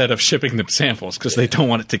instead of shipping them samples because they don't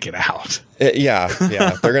want it to get out. Yeah.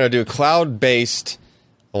 They're going to do cloud-based,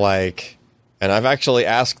 and I've actually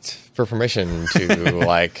asked for permission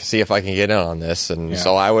to, see if I can get in on this. And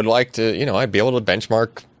so I would like to, I'd be able to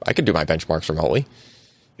benchmark. I could do my benchmarks remotely.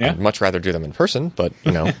 Yeah. I'd much rather do them in person, but,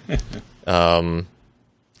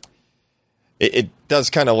 It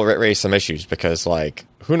does kind of raise some issues because,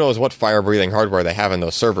 who knows what fire-breathing hardware they have in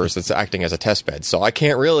those servers that's acting as a test bed. So I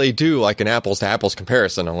can't really do, an apples-to-apples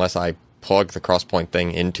comparison unless I plug the Crosspoint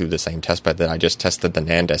thing into the same test bed that I just tested the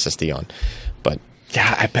NAND SSD on. But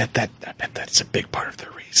yeah, I bet that's a big part of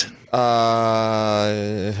the reason.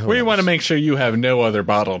 We want to make sure you have no other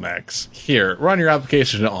bottlenecks. Here, run your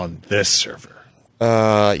application on this server.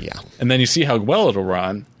 Yeah. And then you see how well it'll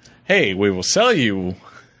run. Hey, we will sell you...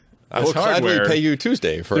 I will gladly pay you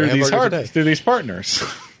Tuesday for through these partners.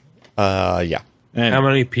 Yeah. Anyway. How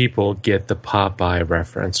many people get the Popeye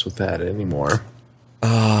reference with that anymore?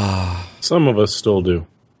 Some of us still do.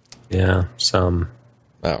 Yeah, some.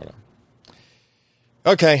 I don't know.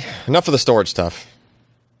 Okay, enough of the storage stuff.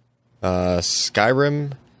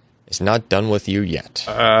 Skyrim is not done with you yet.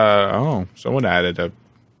 Someone added a...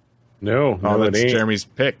 No, that's Jeremy's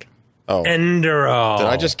pick. Oh. Enderal. Did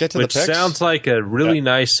I just get to the picks? Which sounds like a really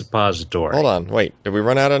nice suppository. Hold on. Wait. Did we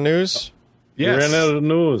run out of news? Yes. We ran out of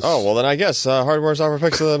news. Oh, well, then I guess hardware software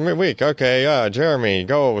picks of the week. Okay, Jeremy,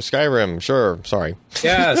 go. Skyrim. Sure. Sorry.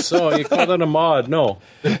 Yeah, so you call that a mod. No.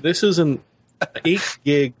 This is an 8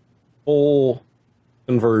 gig full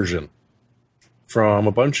conversion from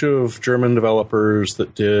a bunch of German developers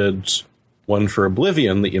that did one for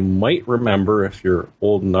Oblivion that you might remember if you're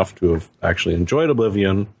old enough to have actually enjoyed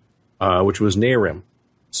Oblivion, which was Nehrim.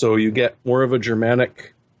 So you get more of a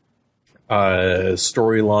Germanic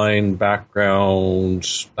storyline, background,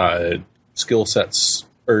 skill sets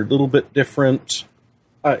are a little bit different.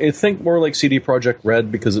 I think more like CD Projekt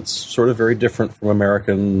Red because it's sort of very different from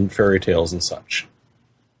American fairy tales and such.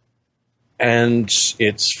 And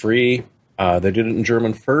it's free. They did it in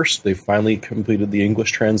German first. They finally completed the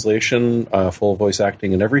English translation, full voice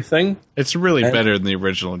acting and everything. It's really better than the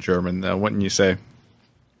original German, though, wouldn't you say?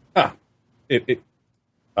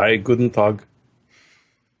 I guten Tag.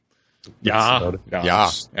 Yeah.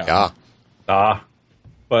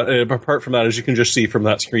 But apart from that, as you can just see from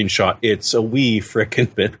that screenshot, it's a wee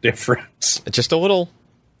frickin' bit different. Just a little.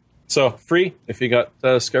 So, free, if you got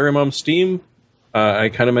Skyrim on Steam. I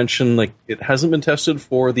kind of mentioned, like, it hasn't been tested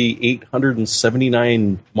for the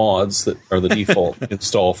 879 mods that are the default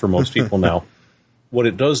install for most people now. What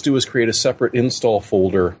it does do is create a separate install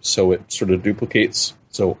folder, so it sort of duplicates.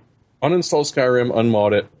 So, uninstall Skyrim,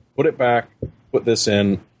 unmod it, put it back, put this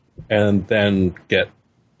in, and then get,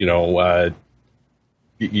 your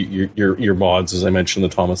mods, as I mentioned, the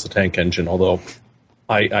Thomas the Tank Engine, although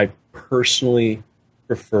I personally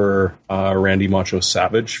prefer Randy Macho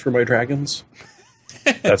Savage for my dragons.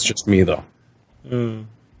 That's just me, though. Josh?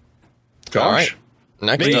 All right.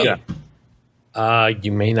 Next up.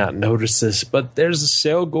 You may not notice this, but there's a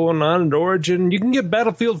sale going on at Origin. You can get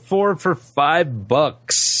Battlefield 4 for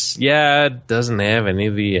 $5. Yeah, it doesn't have any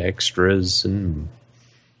of the extras and,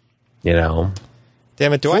 Damn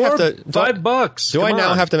it! Do I have to $5? Do I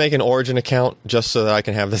now have to make an Origin account just so that I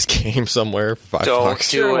can have this game somewhere for $5? Don't do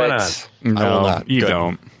Sure, why it. not? No, I will not. you Good.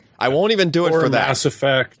 don't. I won't even do it Or for that. Mass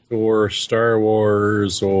Effect, or Star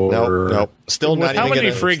Wars, or... Nope. Still With not how even many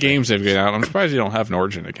gonna, free games they've got out, I'm surprised you don't have an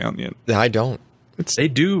Origin account yet. I don't. They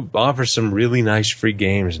do offer some really nice free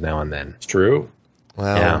games now and then. It's true.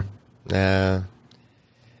 Well,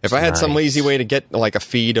 if I had some nice. easy way to get like a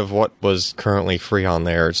feed of what was currently free on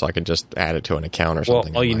there, so I could just add it to an account or Well,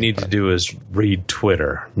 something. all you need to do is read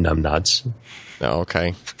Twitter, numbnuts. Oh,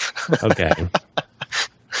 okay. Okay.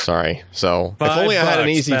 Sorry. So if only I had an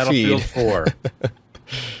easy Battlefield feed. 4.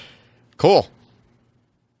 Cool.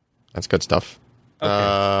 That's good stuff.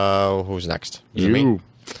 Who's next? Is it me?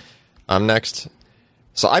 I'm next.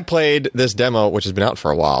 So I played this demo, which has been out for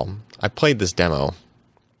a while. I played this demo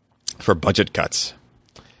for Budget Cuts.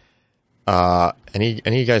 Any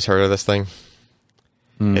of you guys heard of this thing?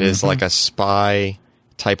 Mm-hmm. It is like a spy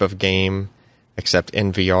type of game, except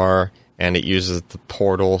in VR, and it uses the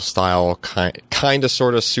Portal style, kind of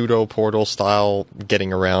sort of pseudo Portal style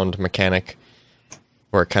getting around mechanic,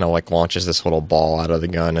 where it kind of like launches this little ball out of the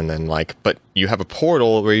gun, and then but you have a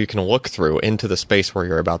portal where you can look through into the space where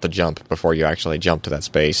you're about to jump before you actually jump to that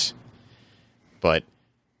space. But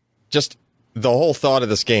just the whole thought of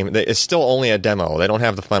this game, it's still only a demo. They don't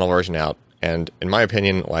have the final version out. And in my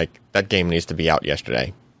opinion, that game needs to be out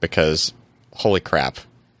yesterday because holy crap,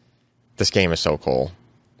 this game is so cool.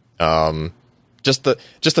 Just the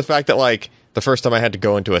fact that the first time I had to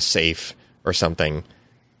go into a safe or something,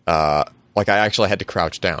 I actually had to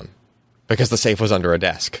crouch down because the safe was under a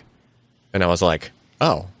desk. And I was like,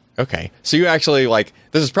 oh, okay. So you actually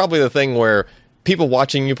this is probably the thing where people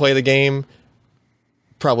watching you play the game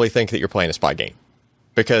probably think that you're playing a spy game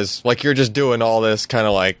because you're just doing all this kind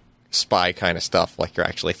of spy kind of stuff. You're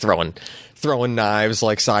actually throwing knives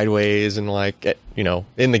sideways and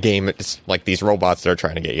in the game it's these robots that are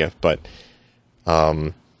trying to get you. But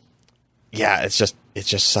yeah, it's just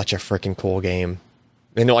such a freaking cool game.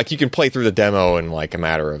 And you can play through the demo in a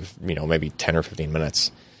matter of maybe 10 or 15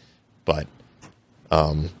 minutes. But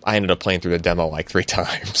I ended up playing through the demo 3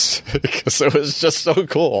 times because it was just so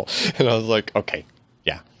cool. And I was like, okay,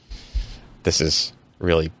 yeah, this is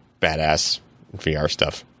really badass VR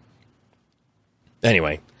stuff.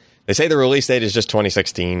 Anyway, they say the release date is just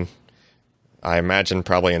 2016. I imagine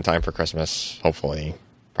probably in time for Christmas. Hopefully,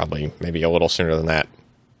 probably maybe a little sooner than that.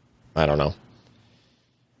 I don't know.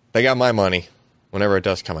 They got my money whenever it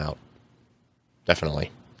does come out.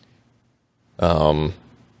 Definitely.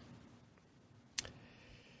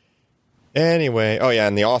 Anyway, oh yeah,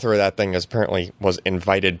 and the author of that thing was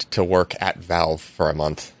invited to work at Valve for a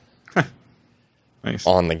month. Nice.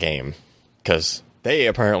 On the game. Because they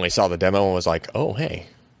apparently saw the demo and was like, oh, hey,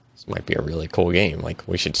 this might be a really cool game.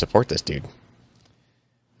 We should support this dude.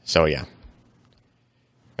 So, yeah.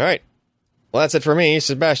 All right. Well, that's it for me.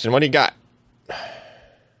 Sebastian, what do you got?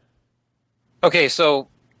 Okay, so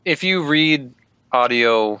if you read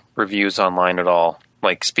audio reviews online at all,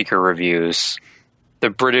 speaker reviews,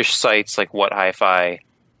 the British sites like What Hi-Fi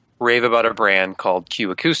rave about a brand called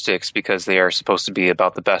Q Acoustics because they are supposed to be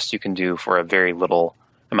about the best you can do for a very little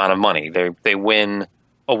amount of money. They win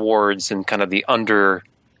awards in kind of the under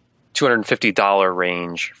 $250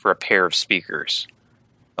 range for a pair of speakers.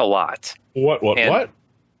 A lot. What? Yeah.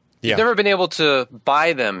 You've never been able to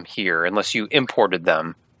buy them here unless you imported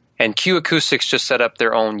them. And Q Acoustics just set up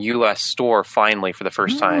their own U.S. store finally for the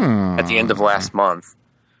first time at the end of last month,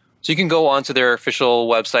 So you can go onto their official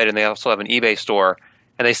website, and they also have an eBay store,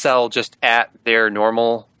 and they sell just at their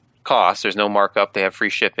normal cost. There's no markup. They have free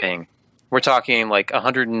shipping. We're talking like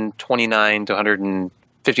 $129 to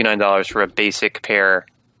 $159 for a basic pair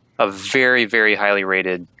of very, very highly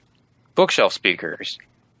rated bookshelf speakers.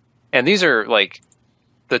 And these are like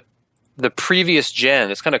the previous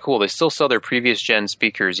gen. It's kind of cool. They still sell their previous gen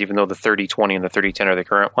speakers, even though the 3020 and the 3010 are the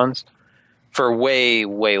current ones, for way,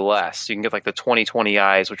 way less. You can get like the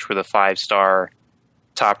 2020Is, which were the 5-star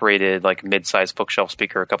top-rated like mid-sized bookshelf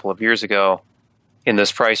speaker a couple of years ago, in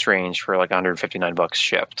this price range for like $159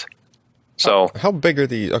 shipped. So how big are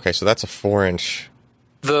these? Okay, so that's a 4-inch.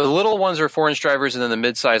 The little ones are 4-inch drivers, and then the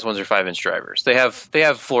mid-sized ones are 5-inch drivers. They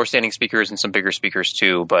have floor standing speakers and some bigger speakers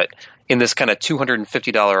too, but in this kind of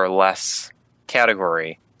 $250 or less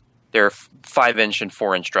category, they're 5-inch and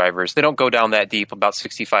 4-inch drivers. They don't go down that deep, about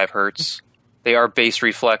 65 hertz. They are bass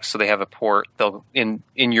reflex, so they have a port. They'll in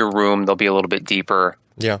your room they'll be a little bit deeper.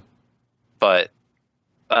 Yeah, but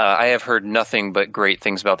I have heard nothing but great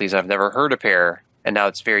things about these. I've never heard a pair, and now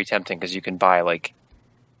it's very tempting because you can buy like,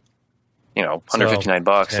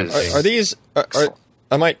 $159. Are these?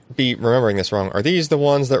 I might be remembering this wrong. Are these the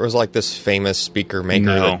ones that was like this famous speaker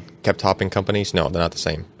maker that kept topping companies? No, they're not the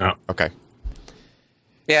same. No. Okay.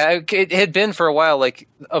 Yeah, it had been for a while. Like,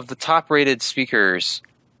 of the top-rated speakers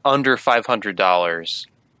under $500,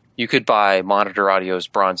 you could buy Monitor Audio's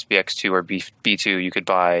Bronze BX2 or B2. You could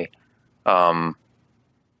buy,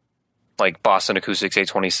 like Boston Acoustics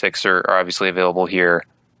A26 are obviously available here.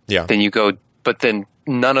 Yeah. Then you go, but then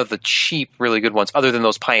none of the cheap, really good ones, other than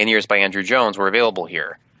those Pioneers by Andrew Jones, were available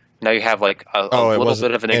here. Now you have like a little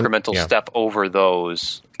bit of an incremental step over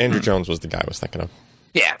those. Andrew Jones was the guy I was thinking of.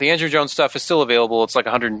 Yeah, the Andrew Jones stuff is still available. It's like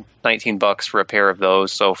 $119 for a pair of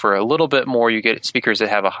those. So for a little bit more, you get speakers that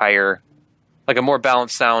have a higher, like a more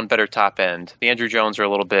balanced sound, better top end. The Andrew Jones are a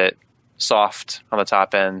little bit soft on the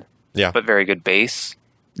top end, but very good bass.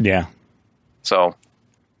 Yeah. So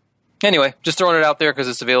anyway, just throwing it out there because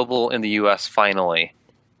it's available in the U.S. finally.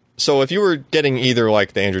 So if you were getting either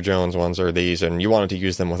like the Andrew Jones ones or these, and you wanted to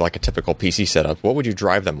use them with like a typical PC setup, what would you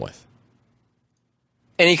drive them with?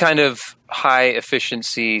 Any kind of high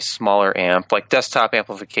efficiency, smaller amp, like desktop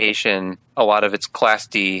amplification. A lot of it's Class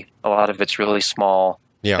D, a lot of it's really small,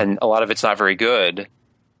 and a lot of it's not very good.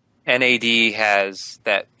 NAD has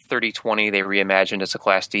that 3020 they reimagined as a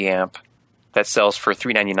Class D amp that sells for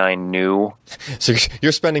 $399 new. So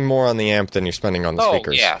you're spending more on the amp than you're spending on the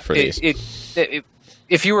speakers for these.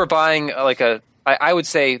 If you were buying like I would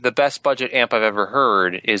say the best budget amp I've ever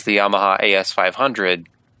heard is the Yamaha AS500,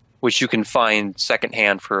 which you can find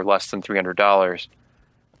secondhand for less than $300.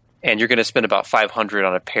 And you're going to spend about $500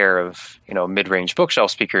 on a pair of, mid-range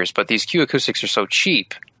bookshelf speakers. But these Q Acoustics are so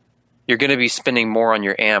cheap, you're going to be spending more on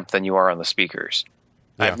your amp than you are on the speakers.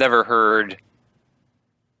 Yeah. I've never heard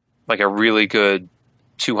like a really good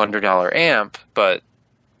 $200 amp, but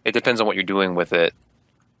it depends on what you're doing with it.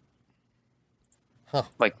 Huh.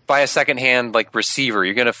 Like buy a secondhand like receiver.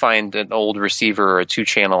 You're going to find an old receiver or a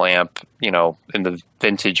 2-channel amp, in the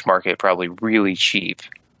vintage market probably really cheap.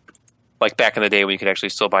 Like back in the day when you could actually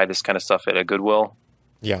still buy this kind of stuff at a Goodwill.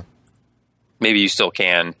 Yeah. Maybe you still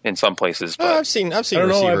can in some places. But I've seen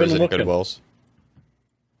receivers at Goodwills.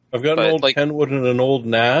 I've got an old Kenwood and an old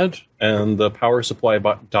NAD, and the power supply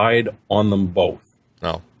died on them both.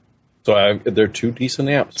 Oh. So they're two decent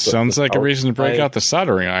amps. Sounds like a reason to break out the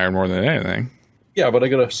soldering iron more than anything. Yeah, but I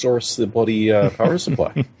got to source the bloody power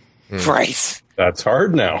supply. Right. That's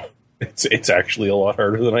hard now. It's actually a lot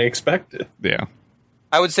harder than I expected. Yeah.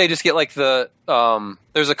 I would say just get like there's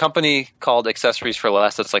a company called Accessories for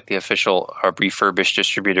Less that's like the official refurbished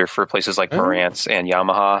distributor for places like Marantz and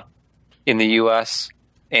Yamaha in the U.S.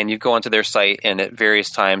 And you go onto their site, and at various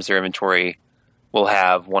times their inventory will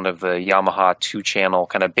have one of the Yamaha 2-channel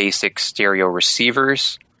kind of basic stereo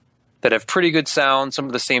receivers that have pretty good sound, some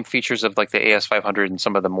of the same features of like the AS500 and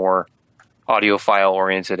some of the more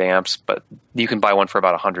audiophile-oriented amps, but you can buy one for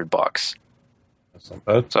about $100. That's not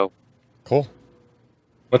bad. So cool.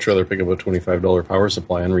 Much rather pick up a $25 power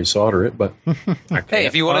supply and resolder it, but hey,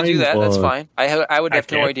 if you want to do that, that's fine. I would have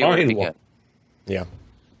no idea where to begin. Yeah.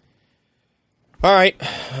 All right.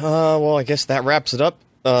 Well, I guess that wraps it up.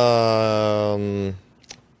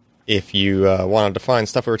 If you wanted to find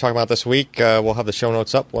stuff we were talking about this week, we'll have the show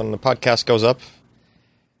notes up when the podcast goes up,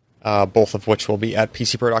 both of which will be at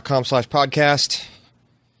pcper.com/podcast.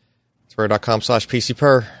 It's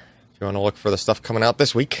rare.com/pcper if you want to look for the stuff coming out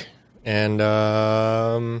this week. And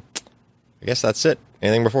I guess that's it.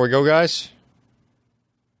 Anything before we go, guys?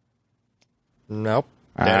 Nope.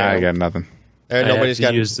 I got nothing. Nobody's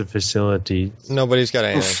got to use the facility. Nobody's got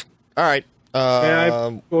anything. All right. May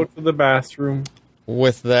I go to the bathroom?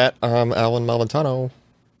 With that, I'm Alan Malventano.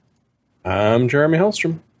 I'm Jeremy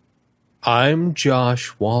Hellstrom. I'm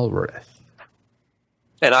Josh Walrath.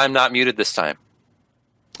 And I'm not muted this time.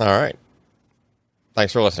 All right.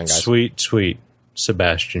 Thanks for listening, guys. Sweet, sweet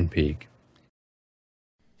Sebastian Peak.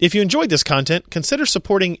 If you enjoyed this content, consider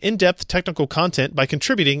supporting in-depth technical content by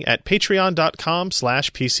contributing at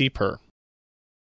patreon.com/PCPer.